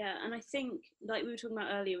 Yeah, and I think, like we were talking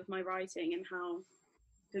about earlier with my writing, and how,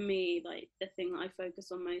 for me, like, the thing that I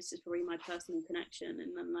focus on most is probably my personal connection,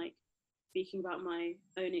 and then, like, speaking about my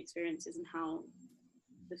own experiences and how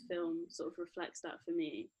the film sort of reflects that for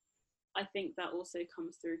me. I think that also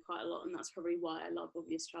comes through quite a lot, and that's probably why I love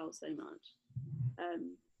Obvious Child so much.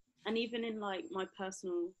 And even in, like, my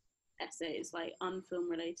personal essays, like unfilm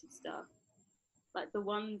related stuff, like, the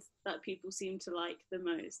ones that people seem to like the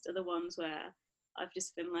most are the ones where I've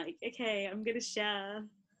just been like, okay, I'm gonna share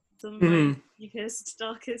some of my deepest,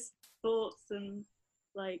 darkest thoughts and,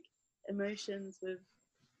 like, emotions with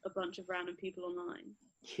a bunch of random people online.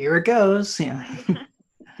 Here it goes. Yeah.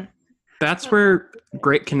 that's where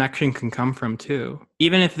great connection can come from too.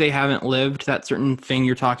 Even if they haven't lived that certain thing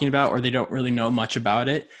you're talking about, or they don't really know much about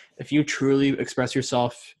it, if you truly express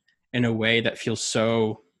yourself in a way that feels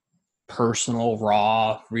so personal,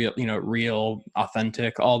 raw, real,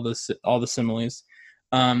 authentic, all the similes,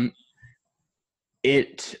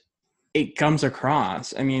 it comes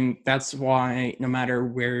across. I mean, that's why no matter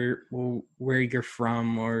where you're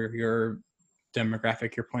from or your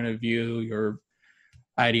demographic, your point of view, your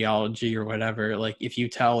ideology or whatever, like if you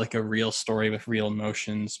tell like a real story with real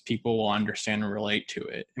emotions, people will understand and relate to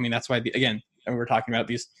it. I mean, that's why again, we're talking about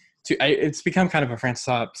these two. It's become kind of a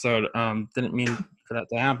Francois episode. Didn't mean for that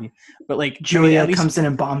to happen, but like Julia comes in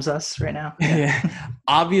and bombs us right now. Yeah.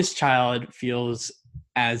 Obvious Child feels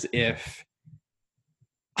as if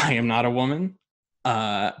I am not a woman,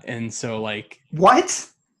 and so like what?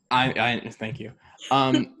 I thank you.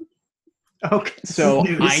 Okay. So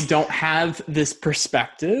I don't have this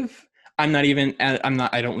perspective. I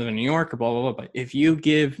don't live in New York or blah, blah, blah. But if you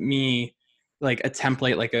give me like a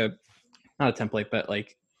template, not a template, but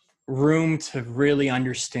like room to really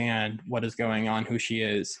understand what is going on, who she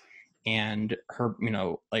is, and her,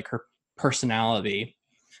 like her personality,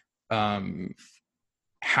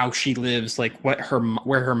 how she lives, like where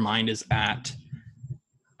her mind is at,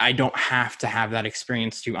 I don't have to have that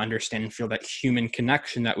experience to understand and feel that human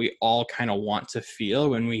connection that we all kind of want to feel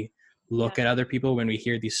when we look at other people, when we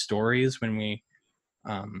hear these stories, when we,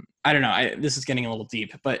 I don't know, this is getting a little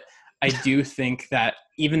deep, but I do think that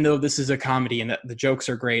even though this is a comedy and that the jokes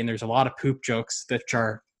are great and there's a lot of poop jokes that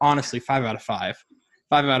are honestly 5 out of 5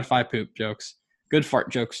 poop jokes, good fart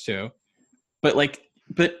jokes too. But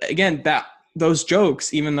again, those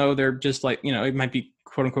jokes, even though they're just like, it might be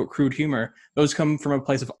quote unquote crude humor, those come from a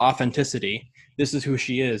place of authenticity. This is who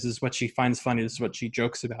she is. This is what she finds funny. This is what she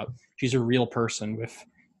jokes about. She's a real person with,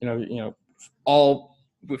 a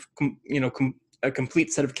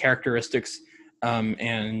complete set of characteristics,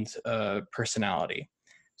 and personality.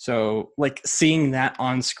 So like seeing that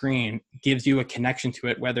on screen gives you a connection to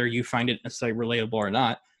it, whether you find it necessarily relatable or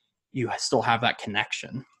not, you still have that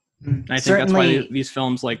connection. And I think that's why these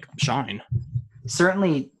films like shine.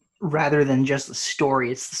 Certainly, rather than just the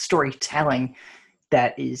story, it's the storytelling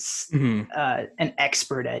that is an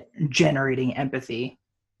expert at generating empathy,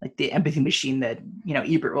 like the empathy machine that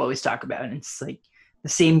Ebert will always talk about. And it's like the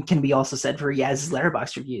same can be also said for Yaz's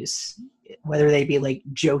Letterboxd reviews, whether they be like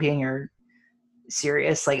joking or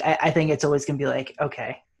serious. Like I think it's always gonna be like,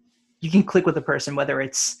 okay, you can click with a person whether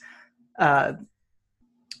it's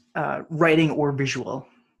writing or visual.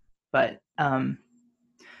 But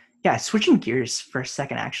yeah, switching gears for a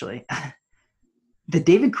second, actually, the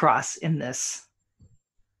David Cross in this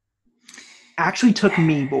actually took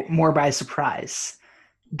me more by surprise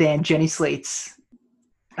than Jenny Slate's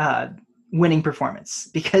winning performance,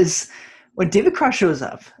 because when David Cross shows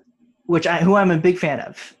up, who I'm a big fan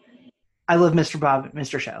of, I love Mr. Bob,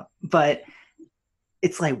 Mr. Show, but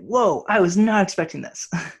it's like, whoa, I was not expecting this.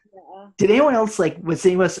 Did anyone else was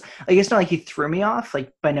anyone else, I guess not like he threw me off,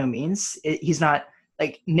 like by no means. He's not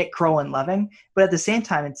like Nick Kroll and Loving, but at the same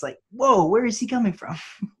time, it's like, whoa, where is he coming from?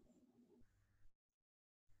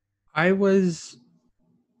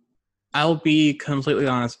 I'll be completely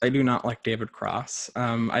honest. I do not like David Cross.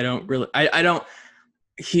 I don't really, I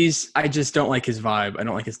just don't like his vibe. I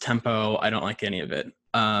don't like his tempo. I don't like any of it.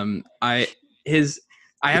 I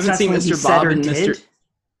haven't seen Mr. Bob and Mr.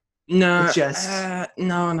 No, it's just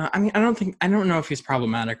no. I mean, I don't know if he's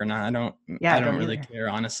problematic or not. I don't really care,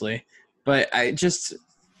 honestly. But I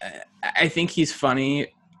think he's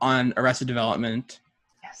funny on Arrested Development.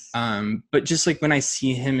 Yes. But just like when I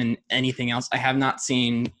see him in anything else, I have not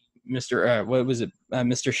seen Mr. What was it?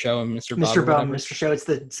 Mr. Show and Mr. Bob. Mr. Bob, Mr. Show. It's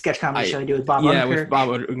the sketch comedy show I do with Bob Odenkirk. Yeah, with Bob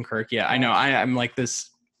Odenkirk. Yeah, I know. I'm like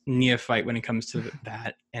this neophyte when it comes to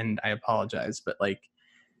that, and I apologize, but like.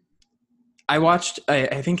 I watched,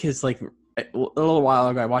 I think his a little while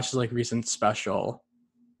ago, I watched his recent special,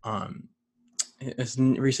 his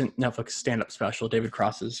recent Netflix stand-up special, David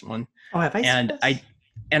Cross's one. Oh, have I seen this?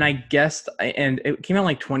 I guessed, and it came out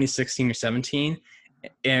 2016 or 17.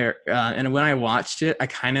 And when I watched it, I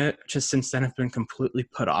kind of just since then have been completely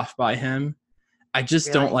put off by him. I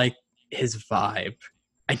just don't like his vibe.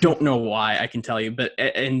 I don't know why, I can tell you, but,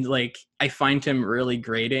 and I find him really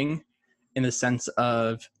grating in the sense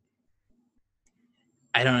of,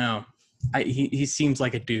 I don't know. He seems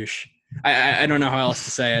like a douche. I don't know how else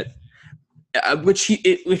to say it.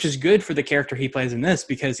 Which is good for the character he plays in this,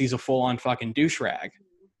 because he's a full-on fucking douche rag.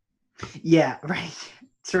 Yeah, right.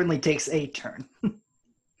 Certainly takes a turn.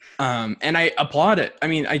 And I applaud it. I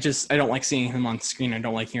mean, I don't like seeing him on screen. I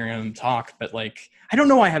don't like hearing him talk, but like, I don't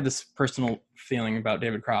know why I have this personal feeling about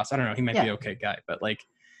David Cross. I don't know. He might be an okay guy, but like,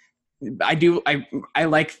 I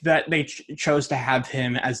like that they chose to have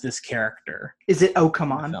him as this character. Is it Oh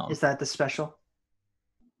Come On? Is that the special?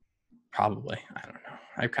 Probably. I don't know.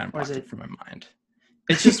 I kind of blocked it from my mind.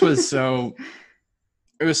 It just was so.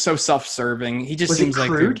 It was so self-serving. He just seems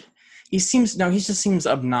like he just seems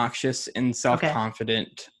obnoxious and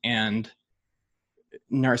self-confident and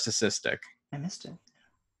narcissistic. I missed it.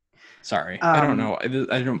 Sorry, I don't know.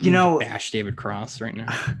 I don't bash David Cross right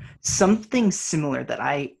now. Something similar that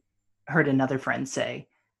I heard another friend say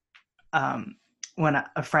when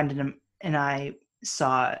a friend and I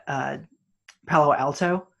saw Palo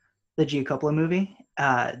Alto, the Gia Coppola movie.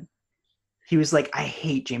 He was like, I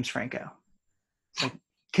hate James Franco. Like,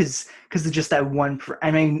 because of just that one. I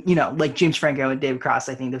mean, like James Franco and David Cross,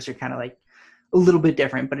 I think those are kind of like a little bit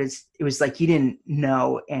different, but it was like he didn't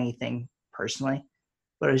know anything personally,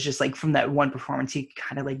 but it was just like from that one performance, he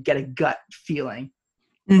kind of like get a gut feeling.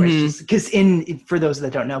 Because for those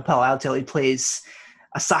that don't know, Palo Alto, he plays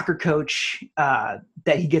a soccer coach that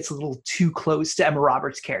he gets a little too close to Emma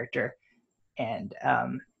Roberts' character, and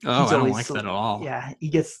I don't like that at all. Yeah, he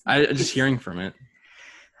gets. Just hearing from it.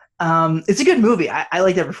 It's a good movie. I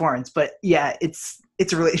like that performance, but yeah, it's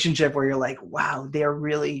a relationship where you're like, wow, they're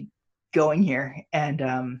really going here, and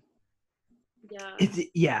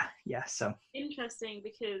so interesting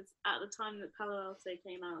because at the time that Palo Alto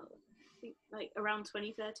came out, I think like around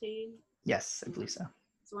 2013. Yes, I believe so.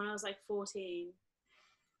 So when I was like 14,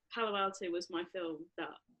 Palo Alto was my film that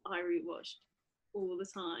I rewatched all the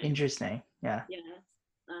time. Interesting. Yeah. Yeah.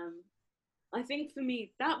 I think for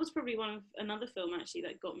me, that was probably another film actually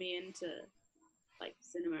that got me into like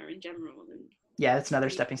cinema in general. And yeah, it's another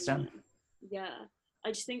stepping stone. Yeah,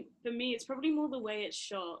 I just think for me, it's probably more the way it's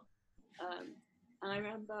shot. And I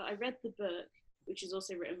remember I read the book, which is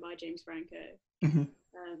also written by James Franco. Mm-hmm.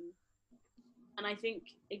 And I think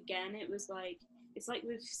again, it's like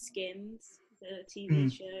with Skins, the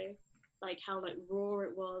TV show, like how like raw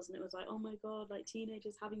it was, and it was like, oh my god, like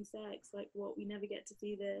teenagers having sex, like what, we never get to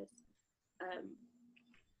see this.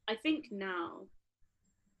 I think now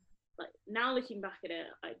looking back at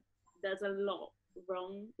it, there's a lot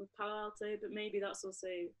wrong with Palo Alto, but maybe that's also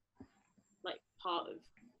like part of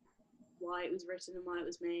why it was written and why it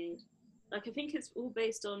was made. Like I think it's all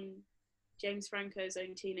based on James Franco's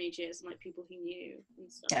own teenage years and like people he knew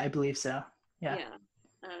and stuff. Yeah, I believe so. Yeah.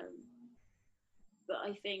 But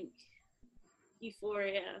I think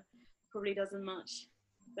Euphoria probably does a much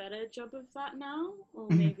better job of that now, or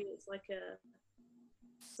maybe it's like a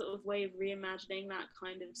sort of way of reimagining that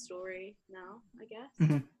kind of story now, I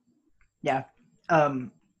guess. Yeah.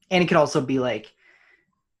 And it could also be like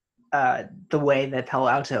the way that Palo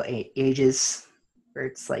Alto ages, where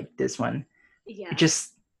it's like this one. Yeah.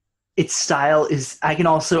 Just its style is. I can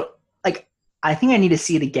also like. I think I need to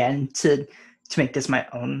see it again to make this my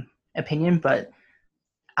own opinion, but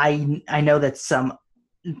I know that some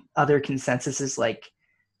other consensus is like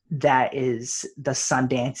that is the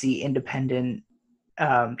Sundance-y independent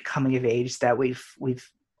coming of age that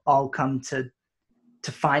we've all come to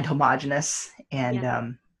find homogenous,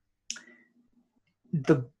 and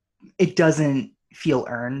it doesn't feel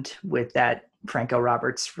earned with that Franco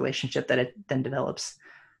Roberts relationship that it then develops.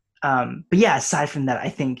 But yeah, aside from that, I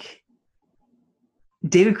think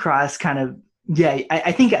David Cross kind of,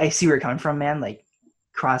 I think I see where you're coming from, man. Like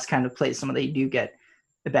Cross kind of plays someone that you do get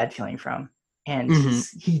a bad feeling from, and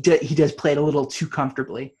he does play it a little too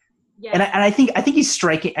comfortably. Yeah. And I think he's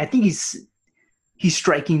striking. I think he's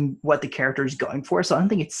striking what the character is going for. So I don't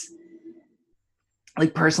think it's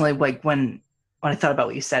like, personally, like when I thought about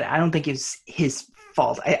what you said, I don't think it's his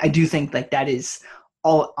fault. I do think like that is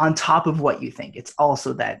all on top of what you think. It's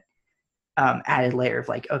also that added layer of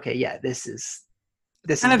like, okay, yeah, this is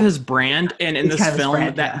kind of his brand, and in this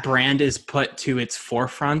film, brand is put to its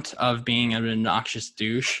forefront of being an obnoxious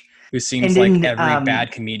douche who seems like every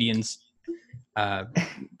bad comedian's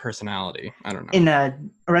personality. I don't know.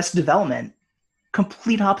 In Arrested Development,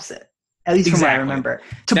 complete opposite. At least from what I remember.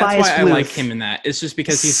 Tobias That's why Bluth, I like him in that. It's just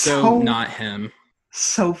because he's so not him.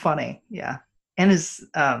 So funny, yeah. And his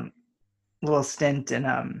little stint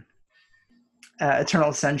in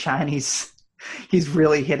Eternal Sunshine, he's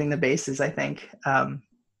really hitting the bases, I think.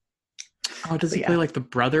 Does he play like the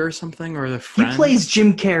brother or something, or the friend? He plays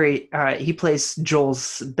Jim Carrey. He plays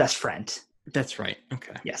Joel's best friend. That's right.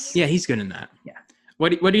 Okay. Yes. Yeah, he's good in that. Yeah.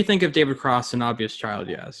 What do you think of David Cross in Obvious Child?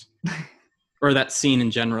 Yes. Or that scene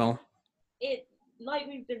in general? It, like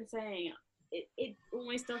we've been saying, it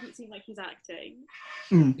almost doesn't seem like he's acting.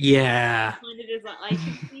 Yeah. Kind of is like, I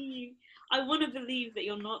can see you. I want to believe that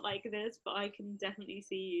you're not like this, but I can definitely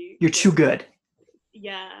see you. You're too good.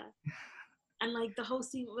 Yeah. And like the whole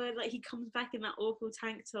scene where like he comes back in that awful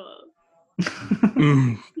tank top.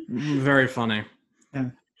 Very funny. Yeah.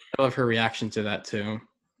 I love her reaction to that too.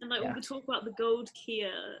 And like all the talk about the gold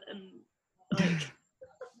Kia and like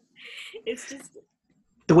it's just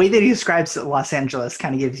the way that he describes Los Angeles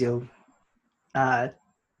kind of gives you not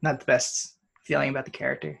the best feeling about the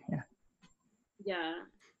character. Yeah.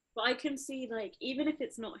 But I can see like even if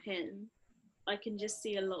it's not him, I can just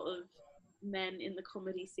see a lot of men in the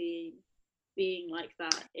comedy scene being like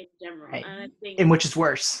that in general. Right. And I think in which is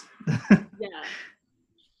worse. yeah.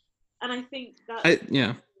 And I think that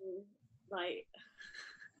like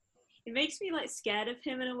it makes me like scared of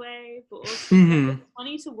him in a way, but also it's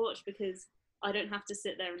funny to watch because I don't have to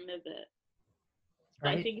sit there and live it. But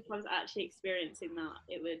I think if I was actually experiencing that,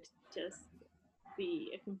 it would just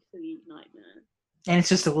be a complete nightmare. And it's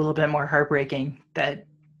just a little bit more heartbreaking that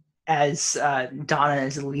as Donna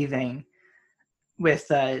is leaving with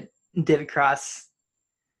David Cross,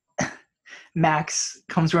 Max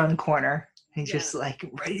comes around the corner. And he's just like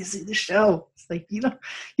ready to see the show. It's like you don't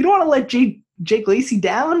want to let Jake Lacy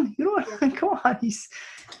down. You don't want come on.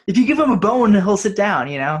 If you give him a bone, he'll sit down.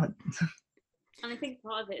 And I think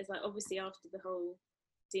part of it is like obviously after the whole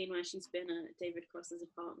scene where she's been at David Cross's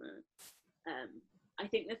apartment, I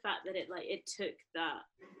think the fact that it took that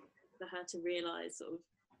for her to realize sort of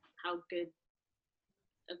how good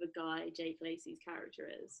of a guy Jake Lacy's character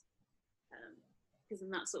is, because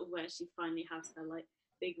then that's sort of where she finally has her like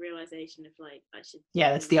big realization of like I should.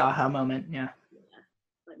 Yeah, that's the aha moment. Yeah,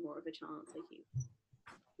 like more of a chance. Like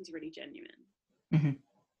he's really genuine.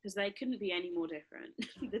 Because they couldn't be any more different.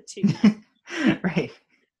 The two. Right.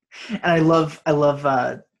 And I love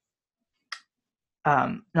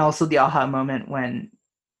and also the aha moment when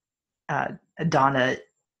Donna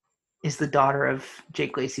is the daughter of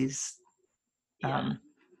Jake Lacy's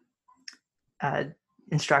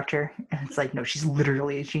instructor, and it's like, no, she's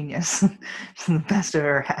literally a genius. She's the best I've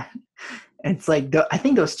ever had. And it's like I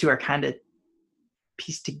think those two are kind of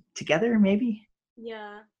pieced together, maybe.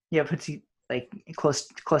 Yeah, put like close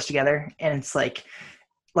together, and it's like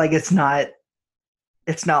it's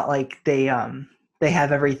not like they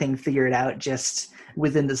have everything figured out just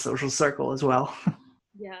within the social circle as well.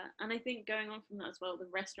 Yeah, and I think going on from that as well, the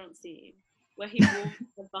restaurant scene where he warms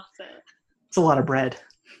the butter. It's a lot of bread.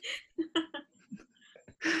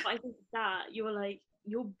 But I think that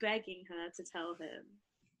you're begging her to tell him.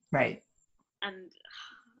 Right. And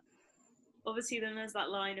obviously then there's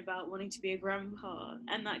that line about wanting to be a grandpa,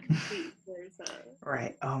 and that completely throws her.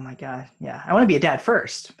 Right. Oh my God. Yeah. I want to be a dad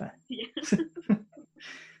first, but yeah.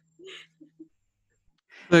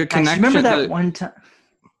 The connection. Max, remember that one time?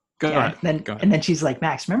 Go ahead. And then she's like,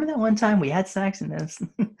 Max, remember that one time we had sex and this?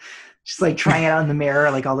 She's like trying it out in the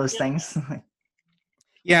mirror, like all those things.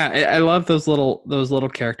 Yeah, I love those little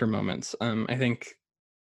character moments. I think,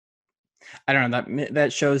 I don't know,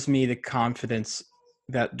 that shows me the confidence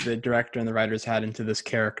that the director and the writers had into this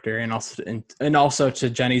character, and also to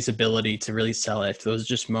Jenny's ability to really sell it. Those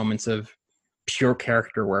just moments of pure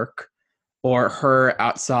character work, or her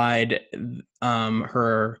outside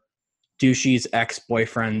her douchey's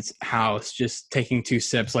ex-boyfriend's house, just taking 2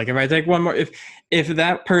 sips. Like, if I take one more, if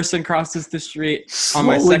that person crosses the street on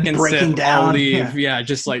my second sip, I'll leave. Yeah,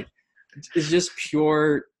 just like, it's just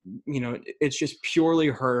pure, it's just purely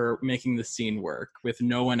her making the scene work with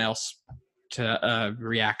no one else to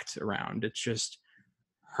react around. It's just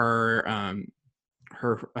her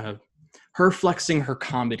flexing her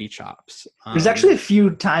comedy chops. There's actually a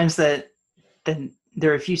few times that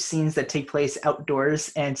there are a few scenes that take place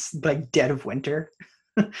outdoors, and it's like dead of winter.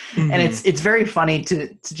 And it's very funny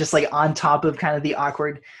to just like on top of kind of the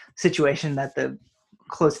awkward situation that the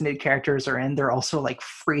close-knit characters are in, they're also like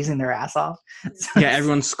freezing their ass off. Yeah,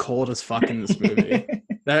 everyone's cold as fuck in this movie.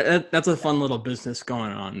 That's a fun little business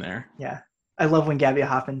going on there. Yeah. I love when Gabby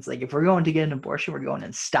Hoffman's like, if we're going to get an abortion, we're going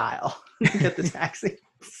in style. Get the taxi.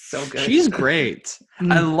 So good. She's great.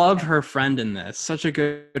 I love her friend in this. Such a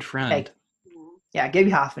good friend. Yeah, Gabby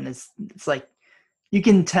Hoffman it's like, you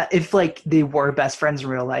can tell if like they were best friends in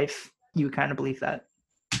real life, you kind of believe that.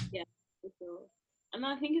 Yeah, for sure. And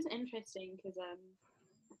I think it's interesting because I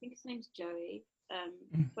think his name's Joey,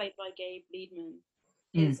 played by Gabe Liedman,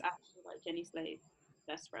 is actually like Jenny Slade's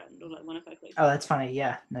best friend, or like one of her close friends. Oh, that's funny.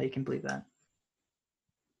 Yeah, no, you can believe that.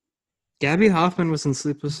 Gabby Hoffman was in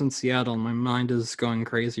Sleepless in Seattle. My mind is going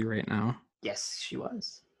crazy right now. Yes, she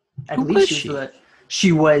was. I believe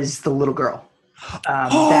she was the little girl.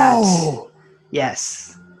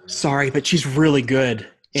 Yes. Sorry, but she's really good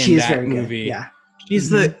in she is that very movie. Good. Yeah.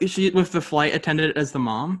 She's she with the flight attendant as the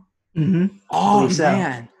mom. Mm-hmm. Oh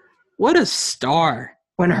man, what a star!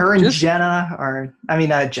 When her and Jenna are,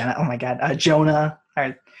 Jenna. Oh my God, Jonah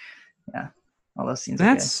are. Yeah, all those scenes.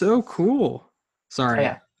 That's so cool. Sorry,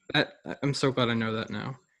 oh, yeah. I'm so glad I know that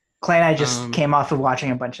now. Clay and I just came off of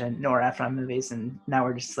watching a bunch of Nora Ephron movies, and now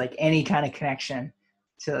we're just like any kind of connection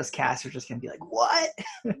to those casts. We're just gonna be like, what?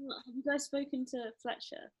 Have you guys spoken to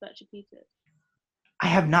Fletcher Peters? I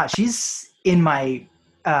have not. She's in my.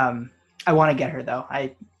 I want to get her though.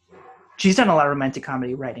 She's done a lot of romantic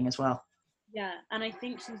comedy writing as well. Yeah, and I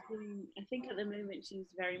think she's doing. I think at the moment she's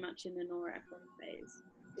very much in the Nora Ephron phase.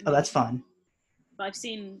 Oh, that's fun. But I've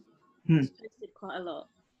seen she's posted quite a lot.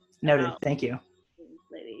 Noted. Thank you.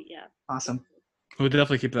 Lately, yeah. Awesome. We'll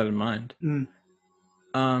definitely keep that in mind.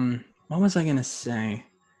 What was I gonna say?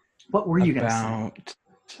 What were you gonna say?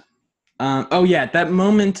 Oh yeah, that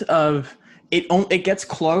moment of it. It gets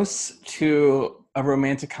close to a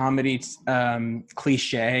romantic comedy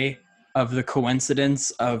cliche of the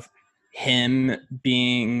coincidence of him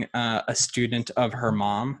being a student of her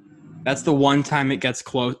mom. That's the one time it gets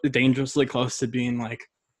dangerously close to being like,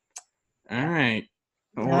 all right.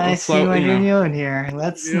 I see what you're doing here.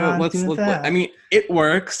 Let's do that. I mean, it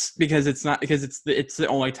works because it's the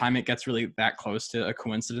only time it gets really that close to a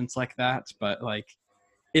coincidence like that. But like,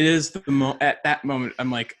 it is at that moment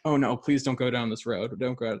I'm like, oh no, please don't go down this road.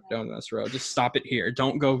 Don't go down this road. Just stop it here.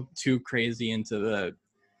 Don't go too crazy into the.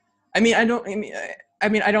 I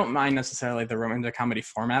don't mind necessarily the romantic comedy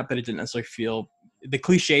format, but it didn't necessarily feel the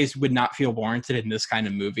cliches would not feel warranted in this kind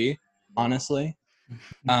of movie, honestly.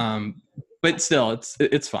 But still,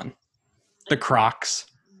 it's fun. The Crocs.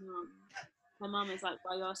 My mom is like,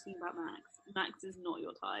 why are you asking about Max? Max is not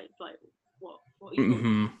your type. Like, what are you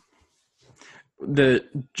talking about? The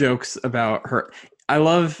jokes about her. I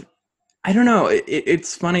don't know.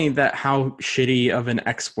 It's funny that how shitty of an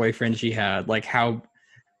ex-boyfriend she had. How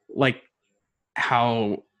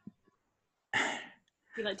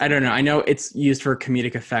I don't know. I know it's used for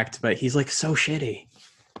comedic effect, but he's like so shitty.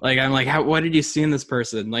 Like I'm like, what did you see in this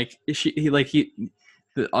person? Like was he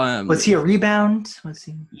a rebound? Was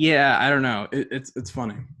he? Yeah, I don't know. It's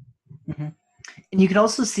funny. Mm-hmm. And you could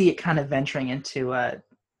also see it kind of venturing into a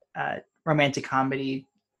romantic comedy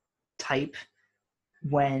type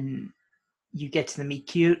when you get to the meet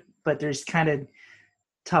cute, but there's kind of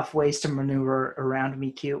tough ways to maneuver around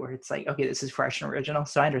meet cute where it's like, okay, this is fresh and original.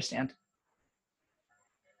 So I understand.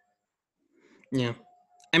 Yeah.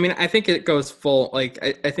 I mean, I think it goes full, like,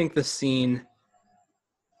 I think the scene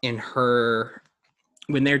in her,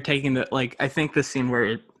 when they're taking I think the scene where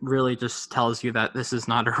it really just tells you that this is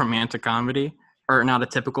not a romantic comedy, or not a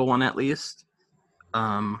typical one at least,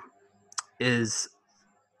 is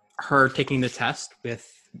her taking the test with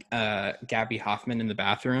Gabby Hoffman in the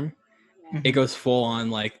bathroom. Mm-hmm. It goes full on,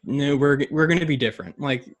 like, no, we're going to be different.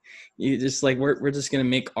 Like, you just, like, we're just going to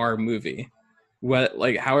make our movie. What,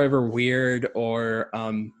 like, however weird or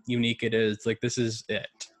unique it is, like, this is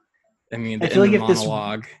it. I mean, I feel like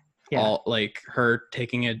monologue, all like her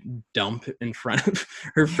taking a dump in front of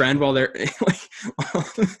her friend while they're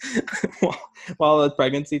while the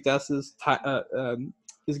pregnancy test is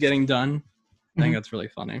getting done. I think that's really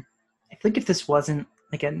funny. I think if this wasn't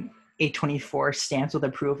like an A24 stamps with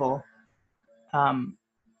approval kind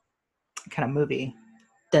of movie,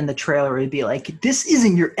 then the trailer would be like, this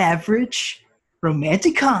isn't your average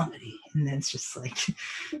romantic comedy, and then it's just like,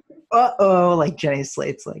 like Jenny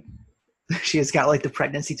Slate's like, she has got like the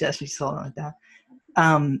pregnancy test, she's holding like that.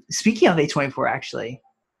 Speaking of A24, actually,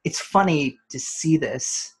 it's funny to see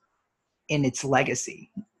this in its legacy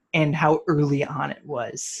and how early on it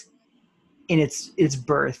was in its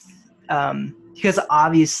birth, because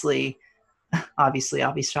obviously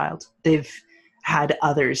Obvious Child, they've had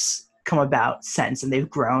others come about since, and they've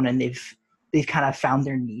grown and they've kind of found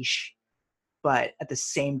their niche. But at the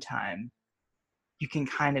same time, you can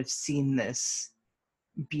kind of see this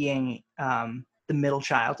being the middle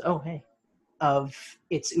child, of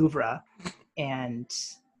its oeuvre. And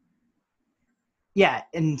yeah,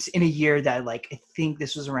 and in a year that, like, I think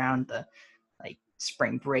this was around the, like,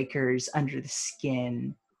 Spring Breakers, Under the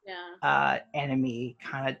Skin, Enemy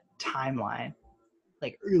kind of timeline.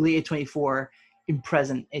 Like, early A24 and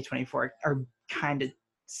present A24 are kind of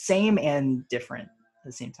same and different at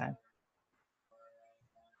the same time.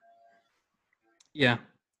 Yeah.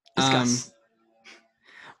 Discuss.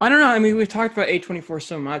 I don't know. I mean, we've talked about A24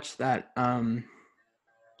 so much that I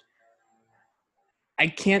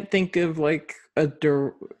can't think of a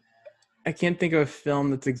film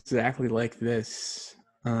that's exactly like this.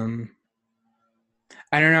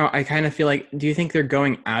 I don't know. I kind of feel like, do you think they're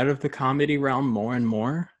going out of the comedy realm more and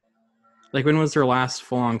more? Like, when was their last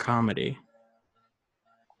full-on comedy?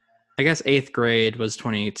 I guess 8th Grade was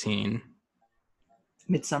 2018.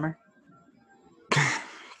 Midsommar.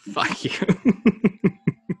 Fuck you.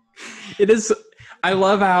 It is. I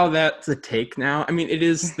love how that's a take now. I mean, it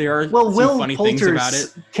is. There are some Will funny things about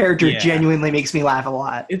it. Character genuinely makes me laugh a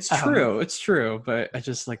lot. It's true. It's true. But I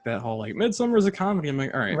just like that whole like Midsommar is a comedy. I'm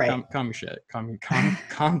like, all right, calm your shit. Calm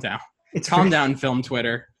down. Calm down, film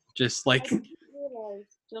Twitter. Just like. I didn't realize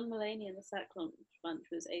John Mulaney and the Sack Lunch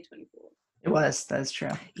was A24. It was. That's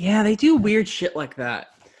true. Yeah, they do weird shit like that.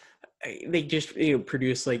 They just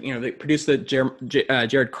produce they produced the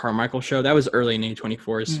Jared Carmichael show. That was early in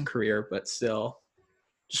A24's career, but still,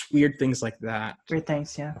 just weird things like that. Weird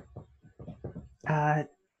things, yeah.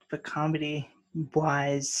 But comedy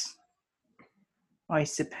wise, I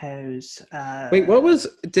suppose. Wait, what was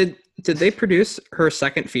did they produce her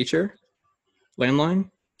second feature, Landline?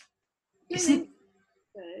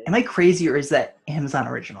 Am I crazy, or is that Amazon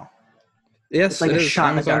original? Yes, it's like a shot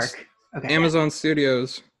in the dark. Okay. Amazon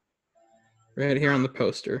Studios. Right here on the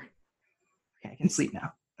poster. Okay, I can sleep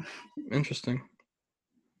now. Interesting.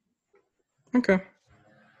 Okay.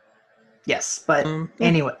 Yes, but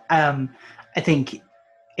anyway, I think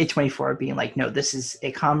A24 being like, no, this is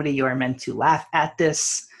a comedy. You are meant to laugh at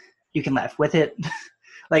this. You can laugh with it.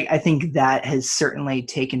 Like, I think that has certainly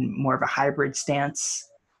taken more of a hybrid stance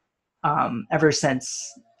ever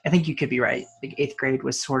since. I think you could be right. Like 8th Grade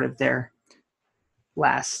was sort of their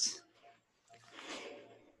last,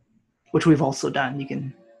 which we've also done. You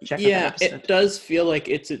can check out that episode. It does feel like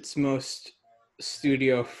it's its most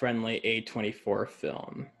studio-friendly A24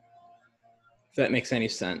 film. If that makes any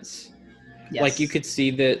sense. Yes. Like, you could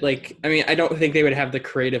see that, like, I mean, I don't think they would have the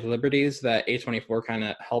creative liberties that A24 kind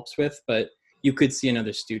of helps with, but you could see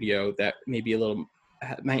another studio that maybe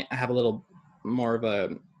might have a little more of a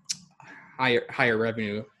higher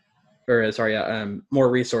revenue, or more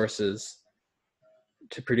resources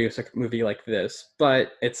to produce a movie like this,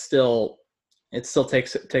 but it still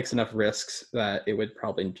takes enough risks that it would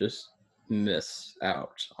probably just miss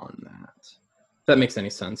out on that. If that makes any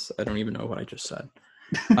sense. I don't even know what I just said.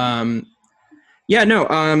 I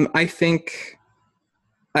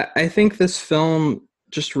think this film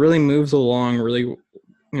just really moves along really,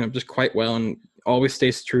 just quite well, and always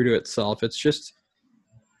stays true to itself. It's just,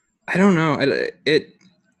 I don't know.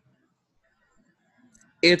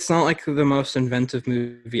 It's not like the most inventive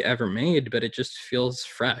movie ever made, but it just feels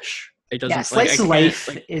fresh. It doesn't. Yeah, Slice of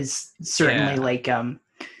Life is certainly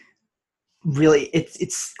really.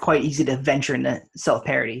 It's quite easy to venture into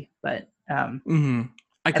self-parody, but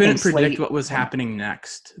I couldn't predict what was happening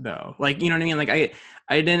next, though. Like, you know what I mean? Like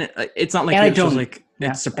I didn't. It's not like it was like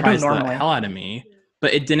it surprised the hell out of me,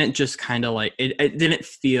 but it didn't just kind of like it didn't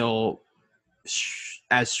feel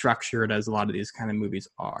as structured as a lot of these kind of movies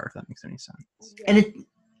are, if that makes any sense.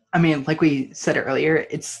 And like we said earlier,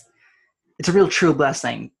 it's a real true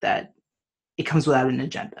blessing that it comes without an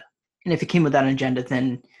agenda. And if it came without an agenda,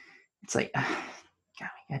 then it's like, God, we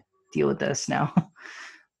gotta deal with this now.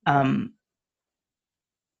 And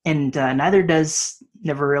neither does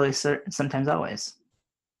Never Really, Sometimes Always.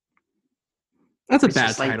 That's a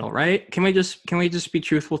bad title, right? Can we just be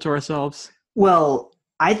truthful to ourselves? Well,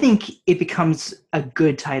 I think it becomes a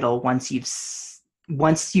good title once you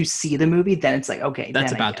see the movie. Then it's like, okay,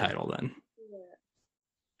 that's a bad title then.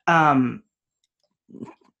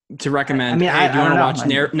 To recommend, do you want to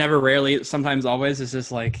watch Never Rarely, Sometimes Always? Is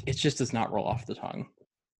just like, it just does not roll off the tongue.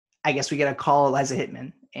 I guess we gotta call Eliza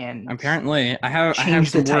Hittman and apparently I have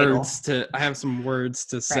some words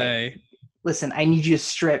to say. Listen, I need you to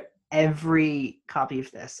strip every copy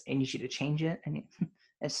of this. I need you to change it. I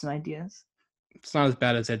have some ideas. It's not as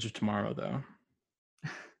bad as Edge of Tomorrow, though.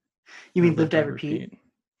 You mean Live, Die, Repeat?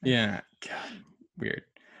 Yeah. God, weird.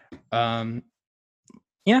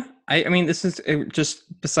 Yeah. I mean, this is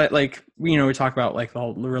just beside, like, we talk about like the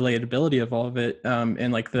whole relatability of all of it,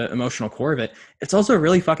 and like the emotional core of it. It's also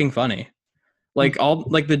really fucking funny. Like all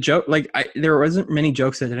like the joke, like there wasn't many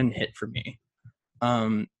jokes that didn't hit for me.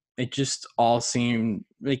 It just all seemed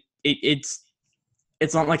like it's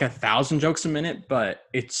not like 1,000 jokes a minute, but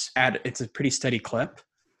it's a pretty steady clip.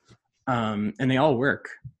 And they all work.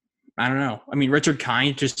 I don't know. I mean, Richard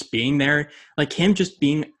Kind just being there, like him just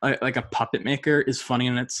being like a puppet maker is funny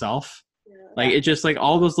in itself. Yeah. Like it just like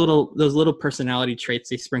all those little personality traits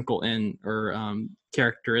they sprinkle in, or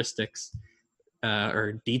characteristics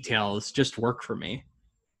or details just work for me.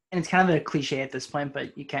 And it's kind of a cliche at this point,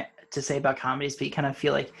 but you can't to say about comedies, but you kind of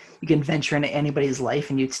feel like you can venture into anybody's life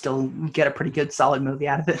and you'd still get a pretty good solid movie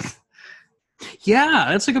out of it. Yeah,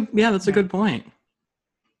 that's a good point.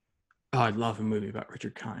 Oh, I'd love a movie about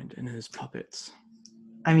Richard Kind and his puppets.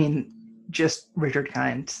 I mean, just Richard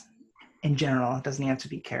Kind in general. It doesn't have to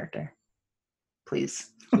be character.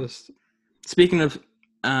 Please. Just speaking of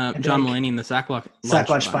John Mulaney and the Sack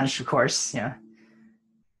Lunch Bunch, of course. Yeah.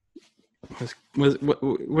 What's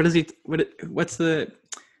the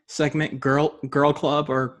segment? Girl Club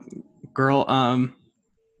or girl?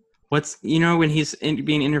 What's when he's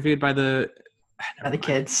being interviewed by the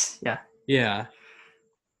kids? Yeah. Yeah.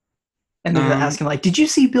 And they're asking like, "Did you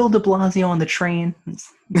see Bill De Blasio on the train?"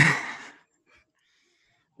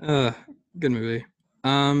 Good movie.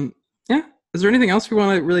 Yeah. Is there anything else we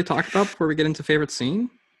want to really talk about before we get into favorite scene?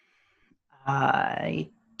 I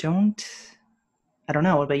don't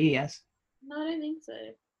know. What about you guys? No, I don't think so.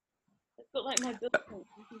 I've got like my bullet points.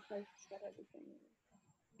 I think I've said everything.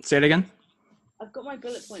 Say it again. I've got my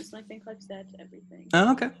bullet points, and I think I've said everything.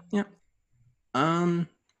 Oh, okay. Yeah.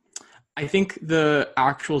 I think the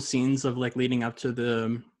actual scenes of like leading up to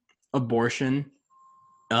the abortion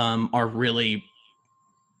are really.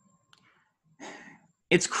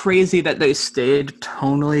 It's crazy that they stayed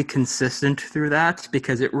tonally consistent through that,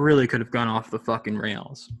 because it really could have gone off the fucking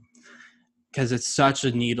rails. Because it's such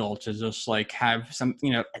a needle to just like have some,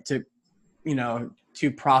 to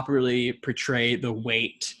properly portray the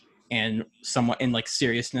weight and somewhat in like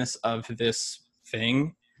seriousness of this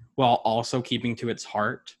thing, while also keeping to its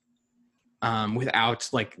heart, without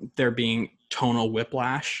like there being tonal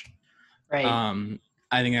whiplash. Right.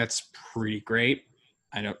 I think that's pretty great.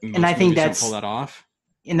 I think don't pull that off.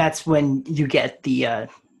 And that's when you get the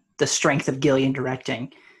strength of Gillian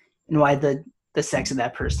directing, and why the sex of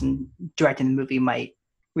that person directing the movie might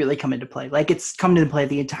really come into play. Like, it's come into play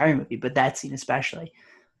the entire movie, but that scene especially,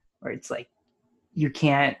 where it's like you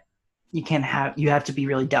have to be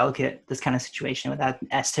really delicate this kind of situation without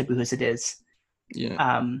as taboo as it is.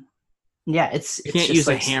 Yeah. It's you can't just use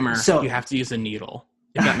like, a hammer. So you have to use a needle.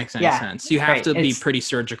 If that makes any sense. You have to be pretty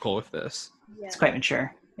surgical with this. Yeah. It's quite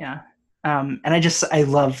mature. Yeah. And I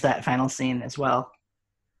love that final scene as well.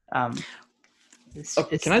 Can I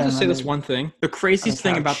just say this one thing? The craziest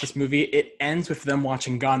thing about this movie, it ends with them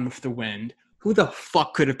watching Gone with the Wind. Who the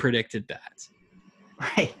fuck could have predicted that?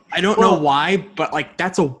 Right. I don't know why, but like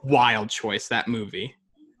that's a wild choice, that movie.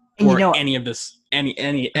 Or any of this,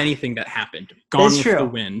 anything that happened. Gone with the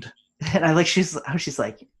Wind. And I like she's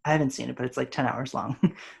like, I haven't seen it, but it's like 10 hours long.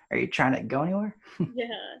 Are you trying to go anywhere? Yeah.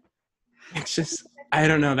 It's just, I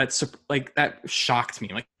don't know. That's like, that shocked me.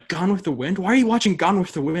 Like, Gone with the Wind? Why are you watching Gone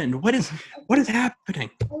with the Wind? What is happening?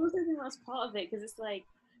 I also think that's part of it, because it's like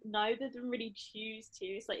neither of them really choose to.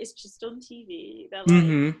 It's like it's just on TV. They're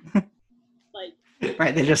like, like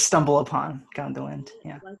right. They just stumble upon Gone with the Wind.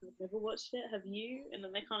 Yeah. Like, I've never watched it. Have you? And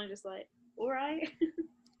then they kind of just like, all right.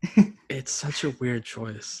 It's such a weird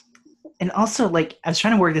choice. And also, like, I was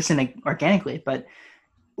trying to work this in organically, but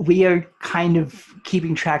we are kind of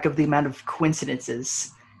keeping track of the amount of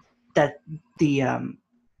coincidences that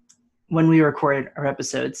when we record our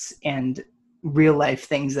episodes and real life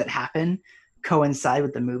things that happen coincide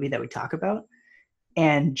with the movie that we talk about.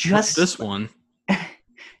 And just this one,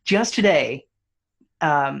 just today,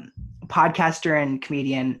 podcaster and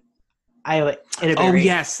comedian Iowa Itaberry, oh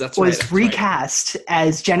yes, that's was recast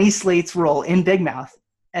as Jenny Slate's role in Big Mouth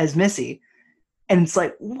as Missy. And it's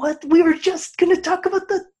like, what? We were just going to talk about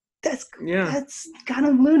that's kind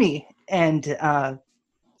of loony. And I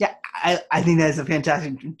think that's a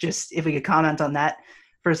fantastic, just if we could comment on that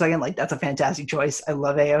for a second, like that's a fantastic choice. I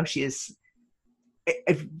love Ayo. She is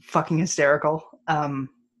fucking hysterical.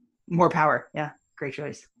 More power. Yeah. Great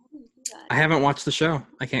choice. I haven't watched the show.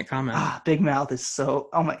 I can't comment. Big Mouth is so,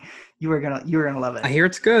 oh my, you were going to love it. I hear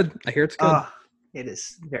it's good. It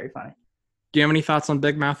is very funny. Do you have any thoughts on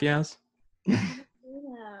Big Mouth, Yaz? Yeah.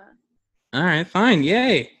 All right, fine.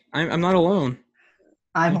 Yay. I'm not alone.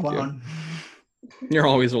 I'm alone. You're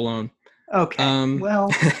always alone. Okay. Well,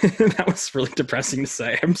 that was really depressing to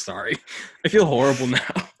say. I'm sorry. I feel horrible now.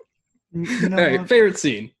 All right, favorite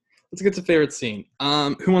scene. Let's get to favorite scene.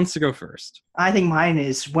 Who wants to go first? I think mine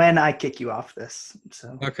is when I kick you off this.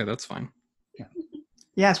 So. Okay, that's fine. Yeah.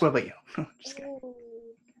 Yes. What about you? Just kidding.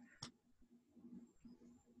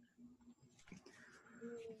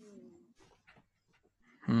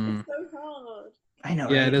 It's so hard. I know.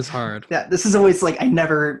 Yeah, right? It is hard. Yeah, this is always like I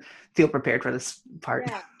never feel prepared for this part.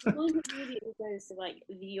 Yeah, immediately goes to like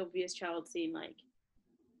the obvious child scene, like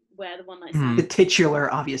where the one night the titular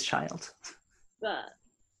obvious child. But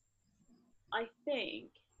I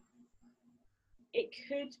think it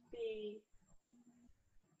could be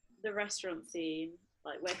the restaurant scene,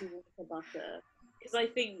 like where he wants the butter, because I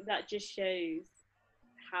think that just shows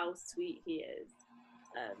how sweet he is.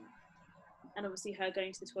 and obviously her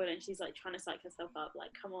going to the toilet and she's like trying to psych herself up,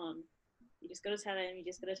 like, come on, you just gotta tell him,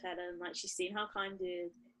 like she's seen how kind he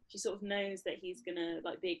is, she sort of knows that he's gonna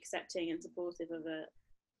like be accepting and supportive of it,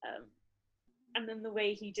 and then the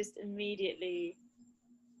way he just immediately,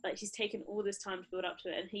 like, she's taken all this time to build up to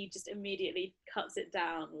it and he just immediately cuts it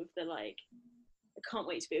down with the like, I can't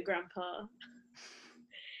wait to be a grandpa.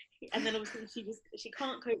 And then obviously she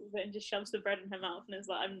can't cope with it and just shoves the bread in her mouth and is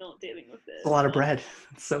like, I'm not dealing with this. It's a lot of bread.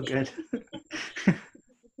 It's so good.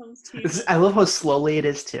 It I love how slowly it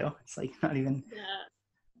is too. It's like not even. Yeah,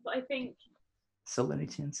 but I think. So Looney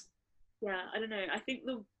Tunes. Yeah, I don't know. I think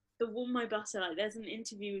the warm my butter. Like, there's an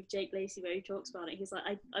interview with Jake Lacy where he talks about it. He's like,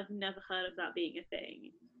 I've never heard of that being a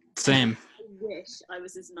thing. Same. I wish I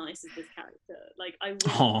was as nice as this character. Like, I wish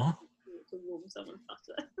to warm someone's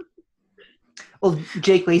butter. Well,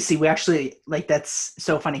 Jake Lacy, we actually, like, that's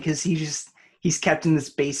so funny because he's kept in this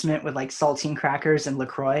basement with like saltine crackers and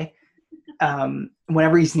LaCroix.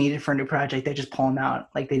 Whenever he's needed for a new project, they just pull him out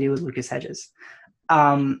like they do with Lucas Hedges.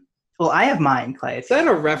 Well, I have mine, Clay. Is that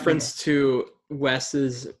a reference to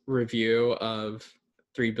Wes's review of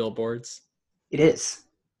 3 Billboards? It is.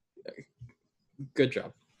 Good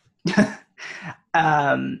job.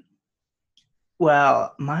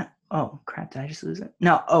 Well, oh crap, did I just lose it?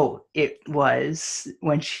 No, it was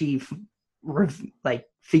when she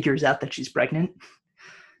figures out that she's pregnant.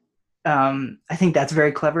 I think that's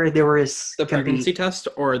very clever. There was the pregnancy test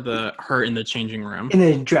or her in the changing room? In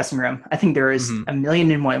the dressing room. I think there is a million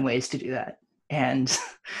and one ways to do that. And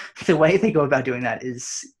the way they go about doing that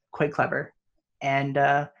is quite clever. And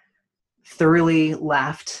thoroughly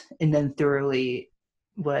laughed and then thoroughly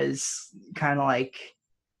was kind of like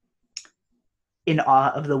in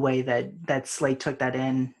awe of the way that Slate took that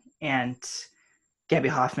in, and Gaby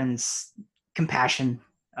Hoffman's compassion.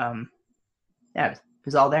 Yeah, it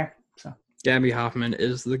was all there. So Gaby Hoffman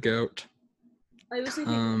is the GOAT. I also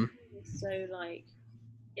think it's so like,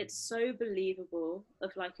 it's so believable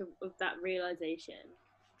of that realization,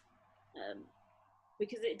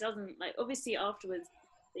 because it doesn't, like, obviously afterwards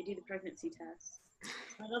they do the pregnancy test.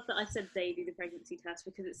 I love that I said they do the pregnancy test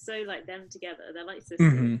because it's so like them together. They're like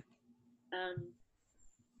sisters. Mm-hmm.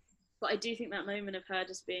 But I do think that moment of her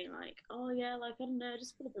just being like, oh yeah, like, I don't know, I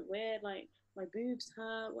just feel a bit weird, like my boobs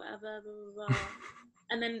hurt, whatever, blah, blah, blah.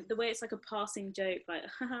 And then the way it's like a passing joke, like,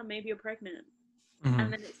 haha, maybe you're pregnant. Mm-hmm.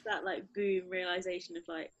 And then it's that like boom realization of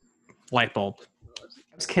like, light bulb.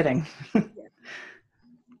 I was kidding. Yeah.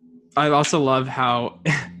 I also love how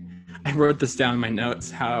I wrote this down in my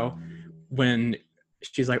notes, how when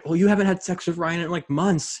she's like, well, you haven't had sex with Ryan in like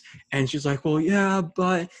months. And she's like, well, yeah,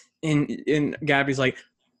 but and Gabby's like,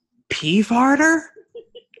 pee farter?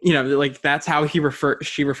 You know, like that's how she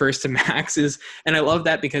refers to Max is. And I love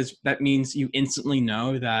that because that means you instantly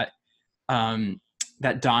know that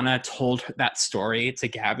that Donna told that story to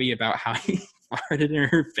Gabby about how he farted in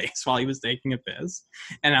her face while he was taking a piss,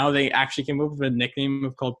 and how they actually came up with a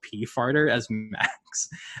nickname called Pee Farter as Max.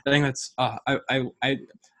 I think that's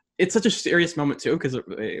it's such a serious moment too, because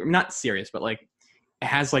not serious, but like it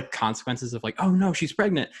has like consequences of like, oh no, she's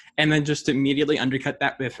pregnant, and then just immediately undercut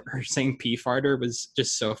that with her saying Pee Farter was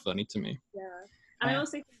just so funny to me. Yeah, and I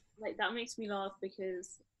also think like that makes me laugh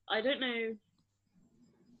because I don't know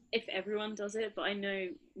if everyone does it, but I know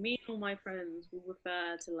me and all my friends will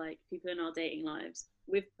refer to like people in our dating lives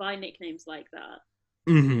by nicknames like that.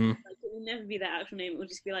 Mm-hmm. Like, it will never be their actual name. It will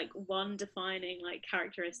just be like one defining like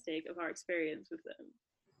characteristic of our experience with them.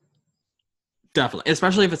 Definitely,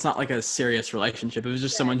 especially if it's not like a serious relationship. If it was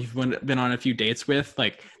just someone you've been on a few dates with,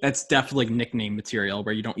 like that's definitely nickname material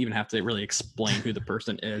where you don't even have to really explain who the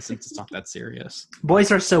person is since it's not that serious.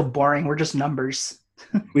 Boys are so boring. We're just numbers.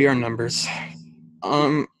 We are numbers.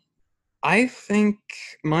 I think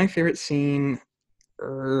my favorite scene,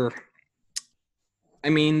 her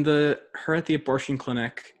at the abortion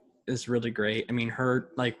clinic is really great. I mean,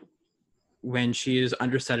 her, like, when she is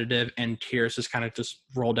under sedative and tears just kind of just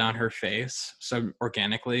roll down her face so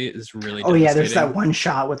organically is really devastating. Yeah, there's that one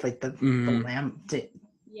shot with, like, the lamp,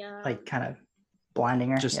 like, kind of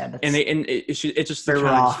blinding her. Just, yeah, and it just kind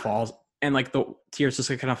of falls, and, like, the tears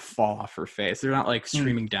just, like, kind of fall off her face. They're not, like,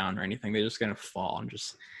 streaming down or anything. They just kind of fall and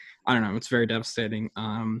just... I don't know. It's very devastating.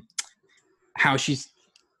 How she's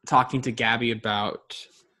talking to Gabby about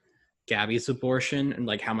Gabby's abortion and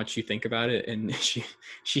like how much you think about it, and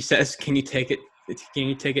she says, "Can you take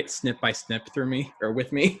it snip by snip through me or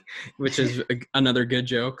with me?" Which is another good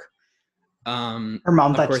joke. Her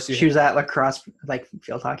mom thought she was at lacrosse, like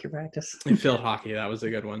field hockey practice. Field hockey, that was a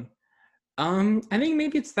good one. I think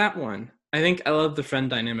maybe it's that one. I think I love the friend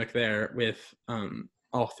dynamic there with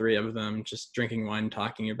all three of them just drinking wine,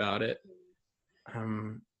 talking about it.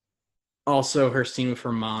 Also, her scene with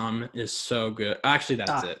her mom is so good. Actually,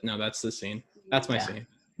 that's it. No, that's the scene. That's my scene.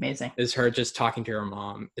 Amazing. Is her just talking to her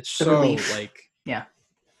mom. It's the so relief. like, yeah.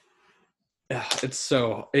 It's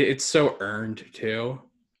so earned too.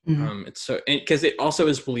 Mm-hmm. It's so, because it also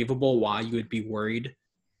is believable why you would be worried,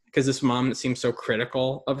 because this mom that seems so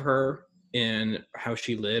critical of her in how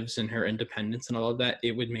she lives and her independence and all of that,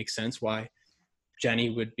 it would make sense why Jenny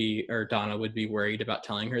would be, or Donna would be worried about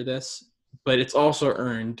telling her this. But it's also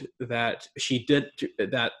earned that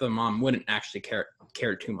that the mom wouldn't actually care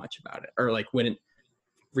too much about it, or like wouldn't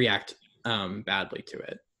react badly to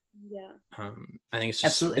it. Yeah. I think it's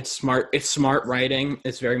just it's smart writing.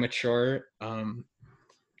 It's very mature.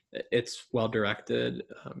 It's well directed.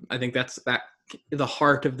 I think that the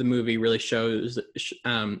heart of the movie really shows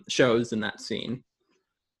in that scene.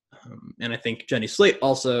 And I think Jenny Slate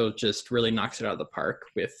also just really knocks it out of the park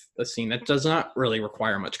with a scene that does not really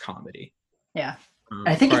require much comedy. Yeah.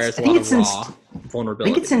 I think it's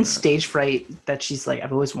vulnerability. I think it's in Stage Fright that she's like,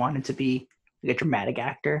 I've always wanted to be like a dramatic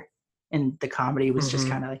actor, and the comedy was just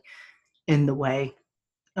kind of like in the way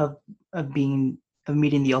of meeting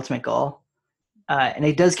the ultimate goal. And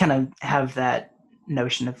it does kind of have that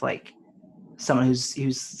notion of like someone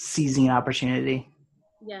who's seizing an opportunity.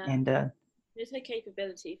 Yeah. And there's her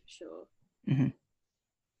capability for sure. Mm-hmm.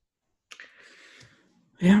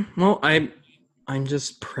 Yeah. Well, I'm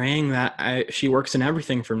just praying that she works in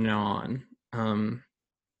everything from now on.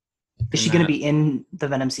 Is she going to be in the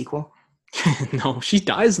Venom sequel? No, she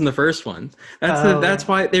dies in the first one. That's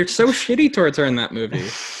why they're so shitty towards her in that movie.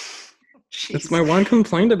 That's my one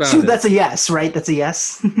complaint about it. That's a yes, right? That's a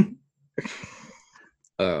yes.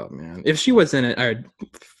 Oh man, if she was in it, I'd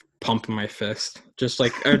pump my fist. Just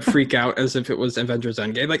like I'd freak out as if it was Avengers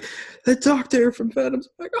Endgame. Like the Doctor from Venom's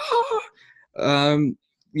like,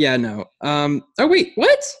 yeah, no. Oh wait,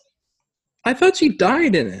 what? I thought she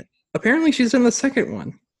died in it. Apparently, she's in the second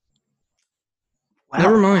one. Wow,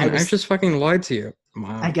 never mind. I just fucking lied to you.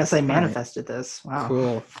 Wow. I guess I manifested this. Wow.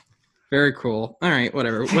 Cool. Very cool. All right,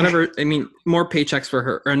 whatever. I mean, more paychecks for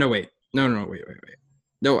her. Or no, wait. No, wait.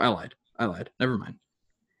 No, I lied. Never mind.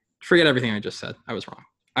 Forget everything I just said. I was wrong.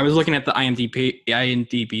 I was looking at the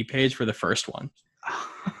IMDb page for the first one.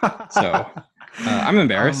 So I'm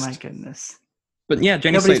embarrassed. Oh my goodness. But yeah,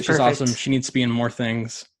 Jenny Slate is awesome. She needs to be in more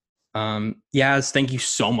things. Yaz, thank you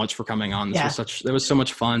so much for coming on. That was so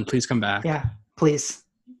much fun. Please come back. Yeah, please.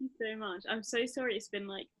 Thank you so much. I'm so sorry it's been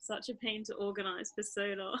like such a pain to organize for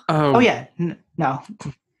so long. Oh yeah, no.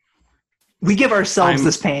 We give ourselves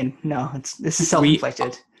this pain. No, this is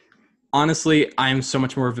self-inflicted. Honestly, I'm so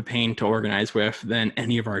much more of a pain to organize with than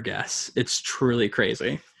any of our guests. It's truly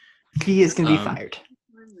crazy. He is going to be fired.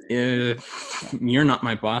 You're not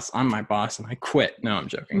my boss. I'm my boss, and I quit. No, I'm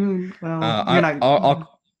joking. Well, you're not.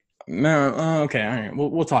 Okay, all right.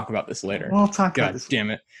 We'll talk about this later. We'll talk about this. God damn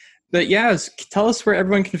it. But Yaz, tell us where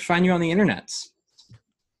everyone can find you on the internets.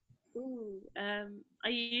 I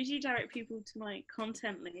usually direct people to my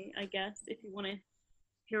Contently, I guess, if you want to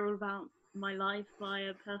hear all about my life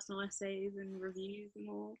via personal essays and reviews and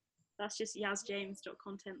more. That's just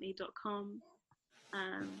yazjames.contently.com.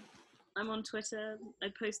 I'm on Twitter. I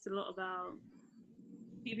post a lot about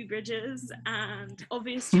Phoebe Bridgers and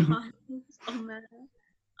Obvious Child on there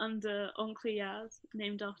under Oncle Yaz,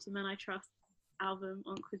 named after Men I Trust album,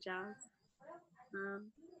 Oncle Jazz.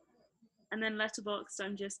 And then Letterboxd,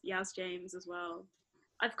 I'm just Yaz James as well.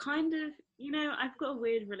 I've kind of, I've got a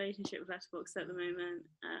weird relationship with Letterboxd at the moment.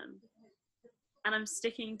 And I'm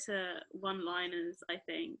sticking to one-liners, I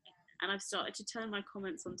think. And I've started to turn my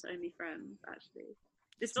comments onto Only Friends, actually.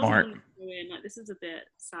 This doesn't win, like, this is a bit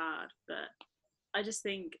sad, but I just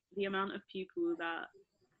think the amount of people that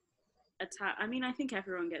attack, I mean, I think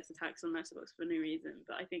everyone gets attacked on Letterboxd for no reason,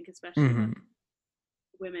 but I think especially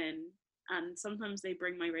women, and sometimes they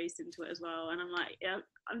bring my race into it as well, and I'm like, yeah,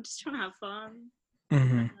 I'm just trying to have fun.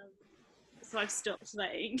 So I've stopped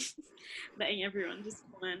letting everyone just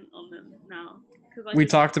comment on them now. We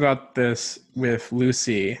talked about this with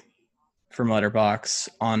Lucy from Letterboxd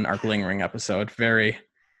on our Bling Ring episode. Very,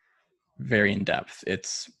 very in depth.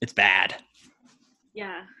 It's bad.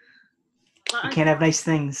 Yeah. You can't have nice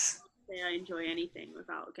things. I enjoy anything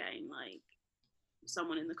without getting like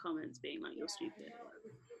someone in the comments being like, "You're stupid."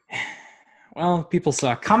 Well, people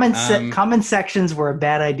suck. Comment sections were a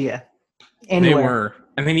bad idea. Anywhere. They were.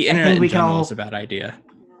 I mean, the internet in general is a bad idea.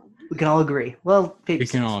 We can all agree. Well, we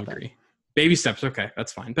can all agree. Baby steps. Okay,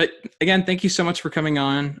 that's fine. But again, thank you so much for coming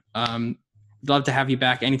on. Love to have you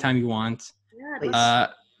back anytime you want. Yeah,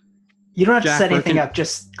 you don't have to set anything up.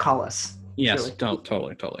 Just call us. Yes,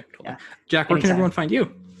 totally. Yeah. Jack, where can everyone find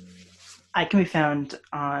you? I can be found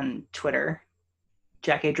on Twitter,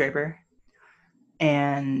 Jack A. Draper,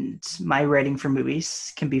 and my writing for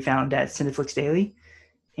movies can be found at Cineflix Daily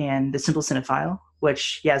and The Simple Cinephile,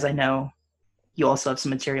 which, as I know, you also have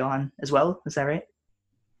some material on as well. Is that right?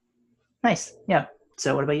 Nice. Yeah.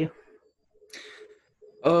 So what about you?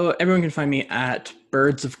 Everyone can find me at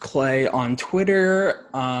Birds of Clay on Twitter.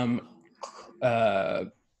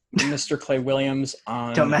 Mr. Clay Williams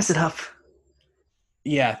on... Don't mess it up.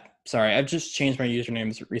 Yeah. Sorry. I've just changed my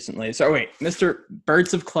usernames recently. So wait, Mr.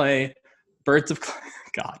 Birds of Clay on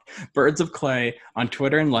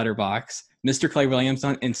Twitter and Letterboxd. Mr. Clay Williams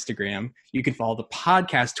on Instagram. You can follow the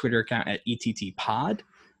podcast Twitter account at ETTPod.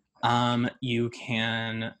 You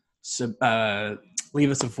can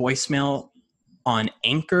leave us a voicemail on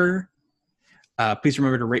Anchor. Please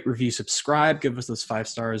remember to rate, review, subscribe. Give us those 5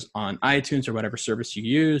 stars on iTunes or whatever service you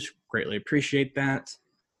use. Greatly appreciate that.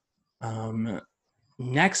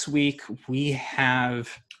 Next week we have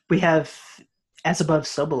As Above,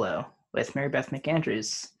 So Below with Mary Beth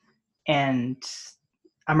McAndrews, and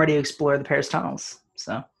I'm ready to explore the Paris tunnels.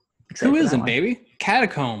 So who isn't, baby?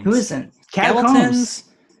 Catacombs. Who isn't? Catacombs.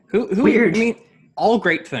 Who? Weird. I mean, all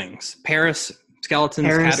great things. Paris, skeletons,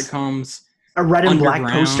 catacombs. A red and black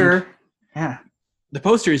poster. Yeah. The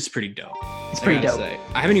poster is pretty dope. It's pretty dope.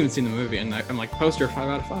 I haven't even seen the movie, and I'm like, poster 5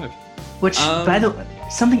 out of 5. Which, by the way,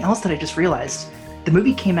 something else that I just realized, the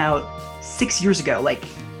movie came out 6 years ago, like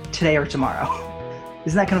today or tomorrow.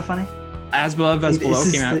 Isn't that kind of funny? As Above, As Below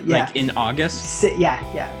came out like in August. Yeah,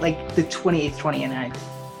 like the 28th, 29th,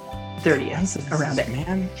 30th, around it.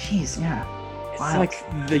 Man, jeez, yeah. It's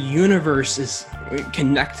like the universe is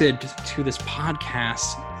connected to this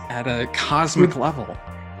podcast at a cosmic level.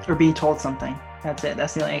 We're being told something. That's it.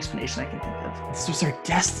 That's the only explanation I can think of. This was our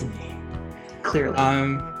destiny. Clearly.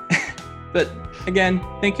 But again,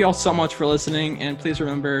 thank you all so much for listening, and please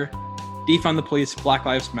remember, defund the police, Black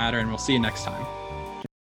Lives Matter, and we'll see you next time.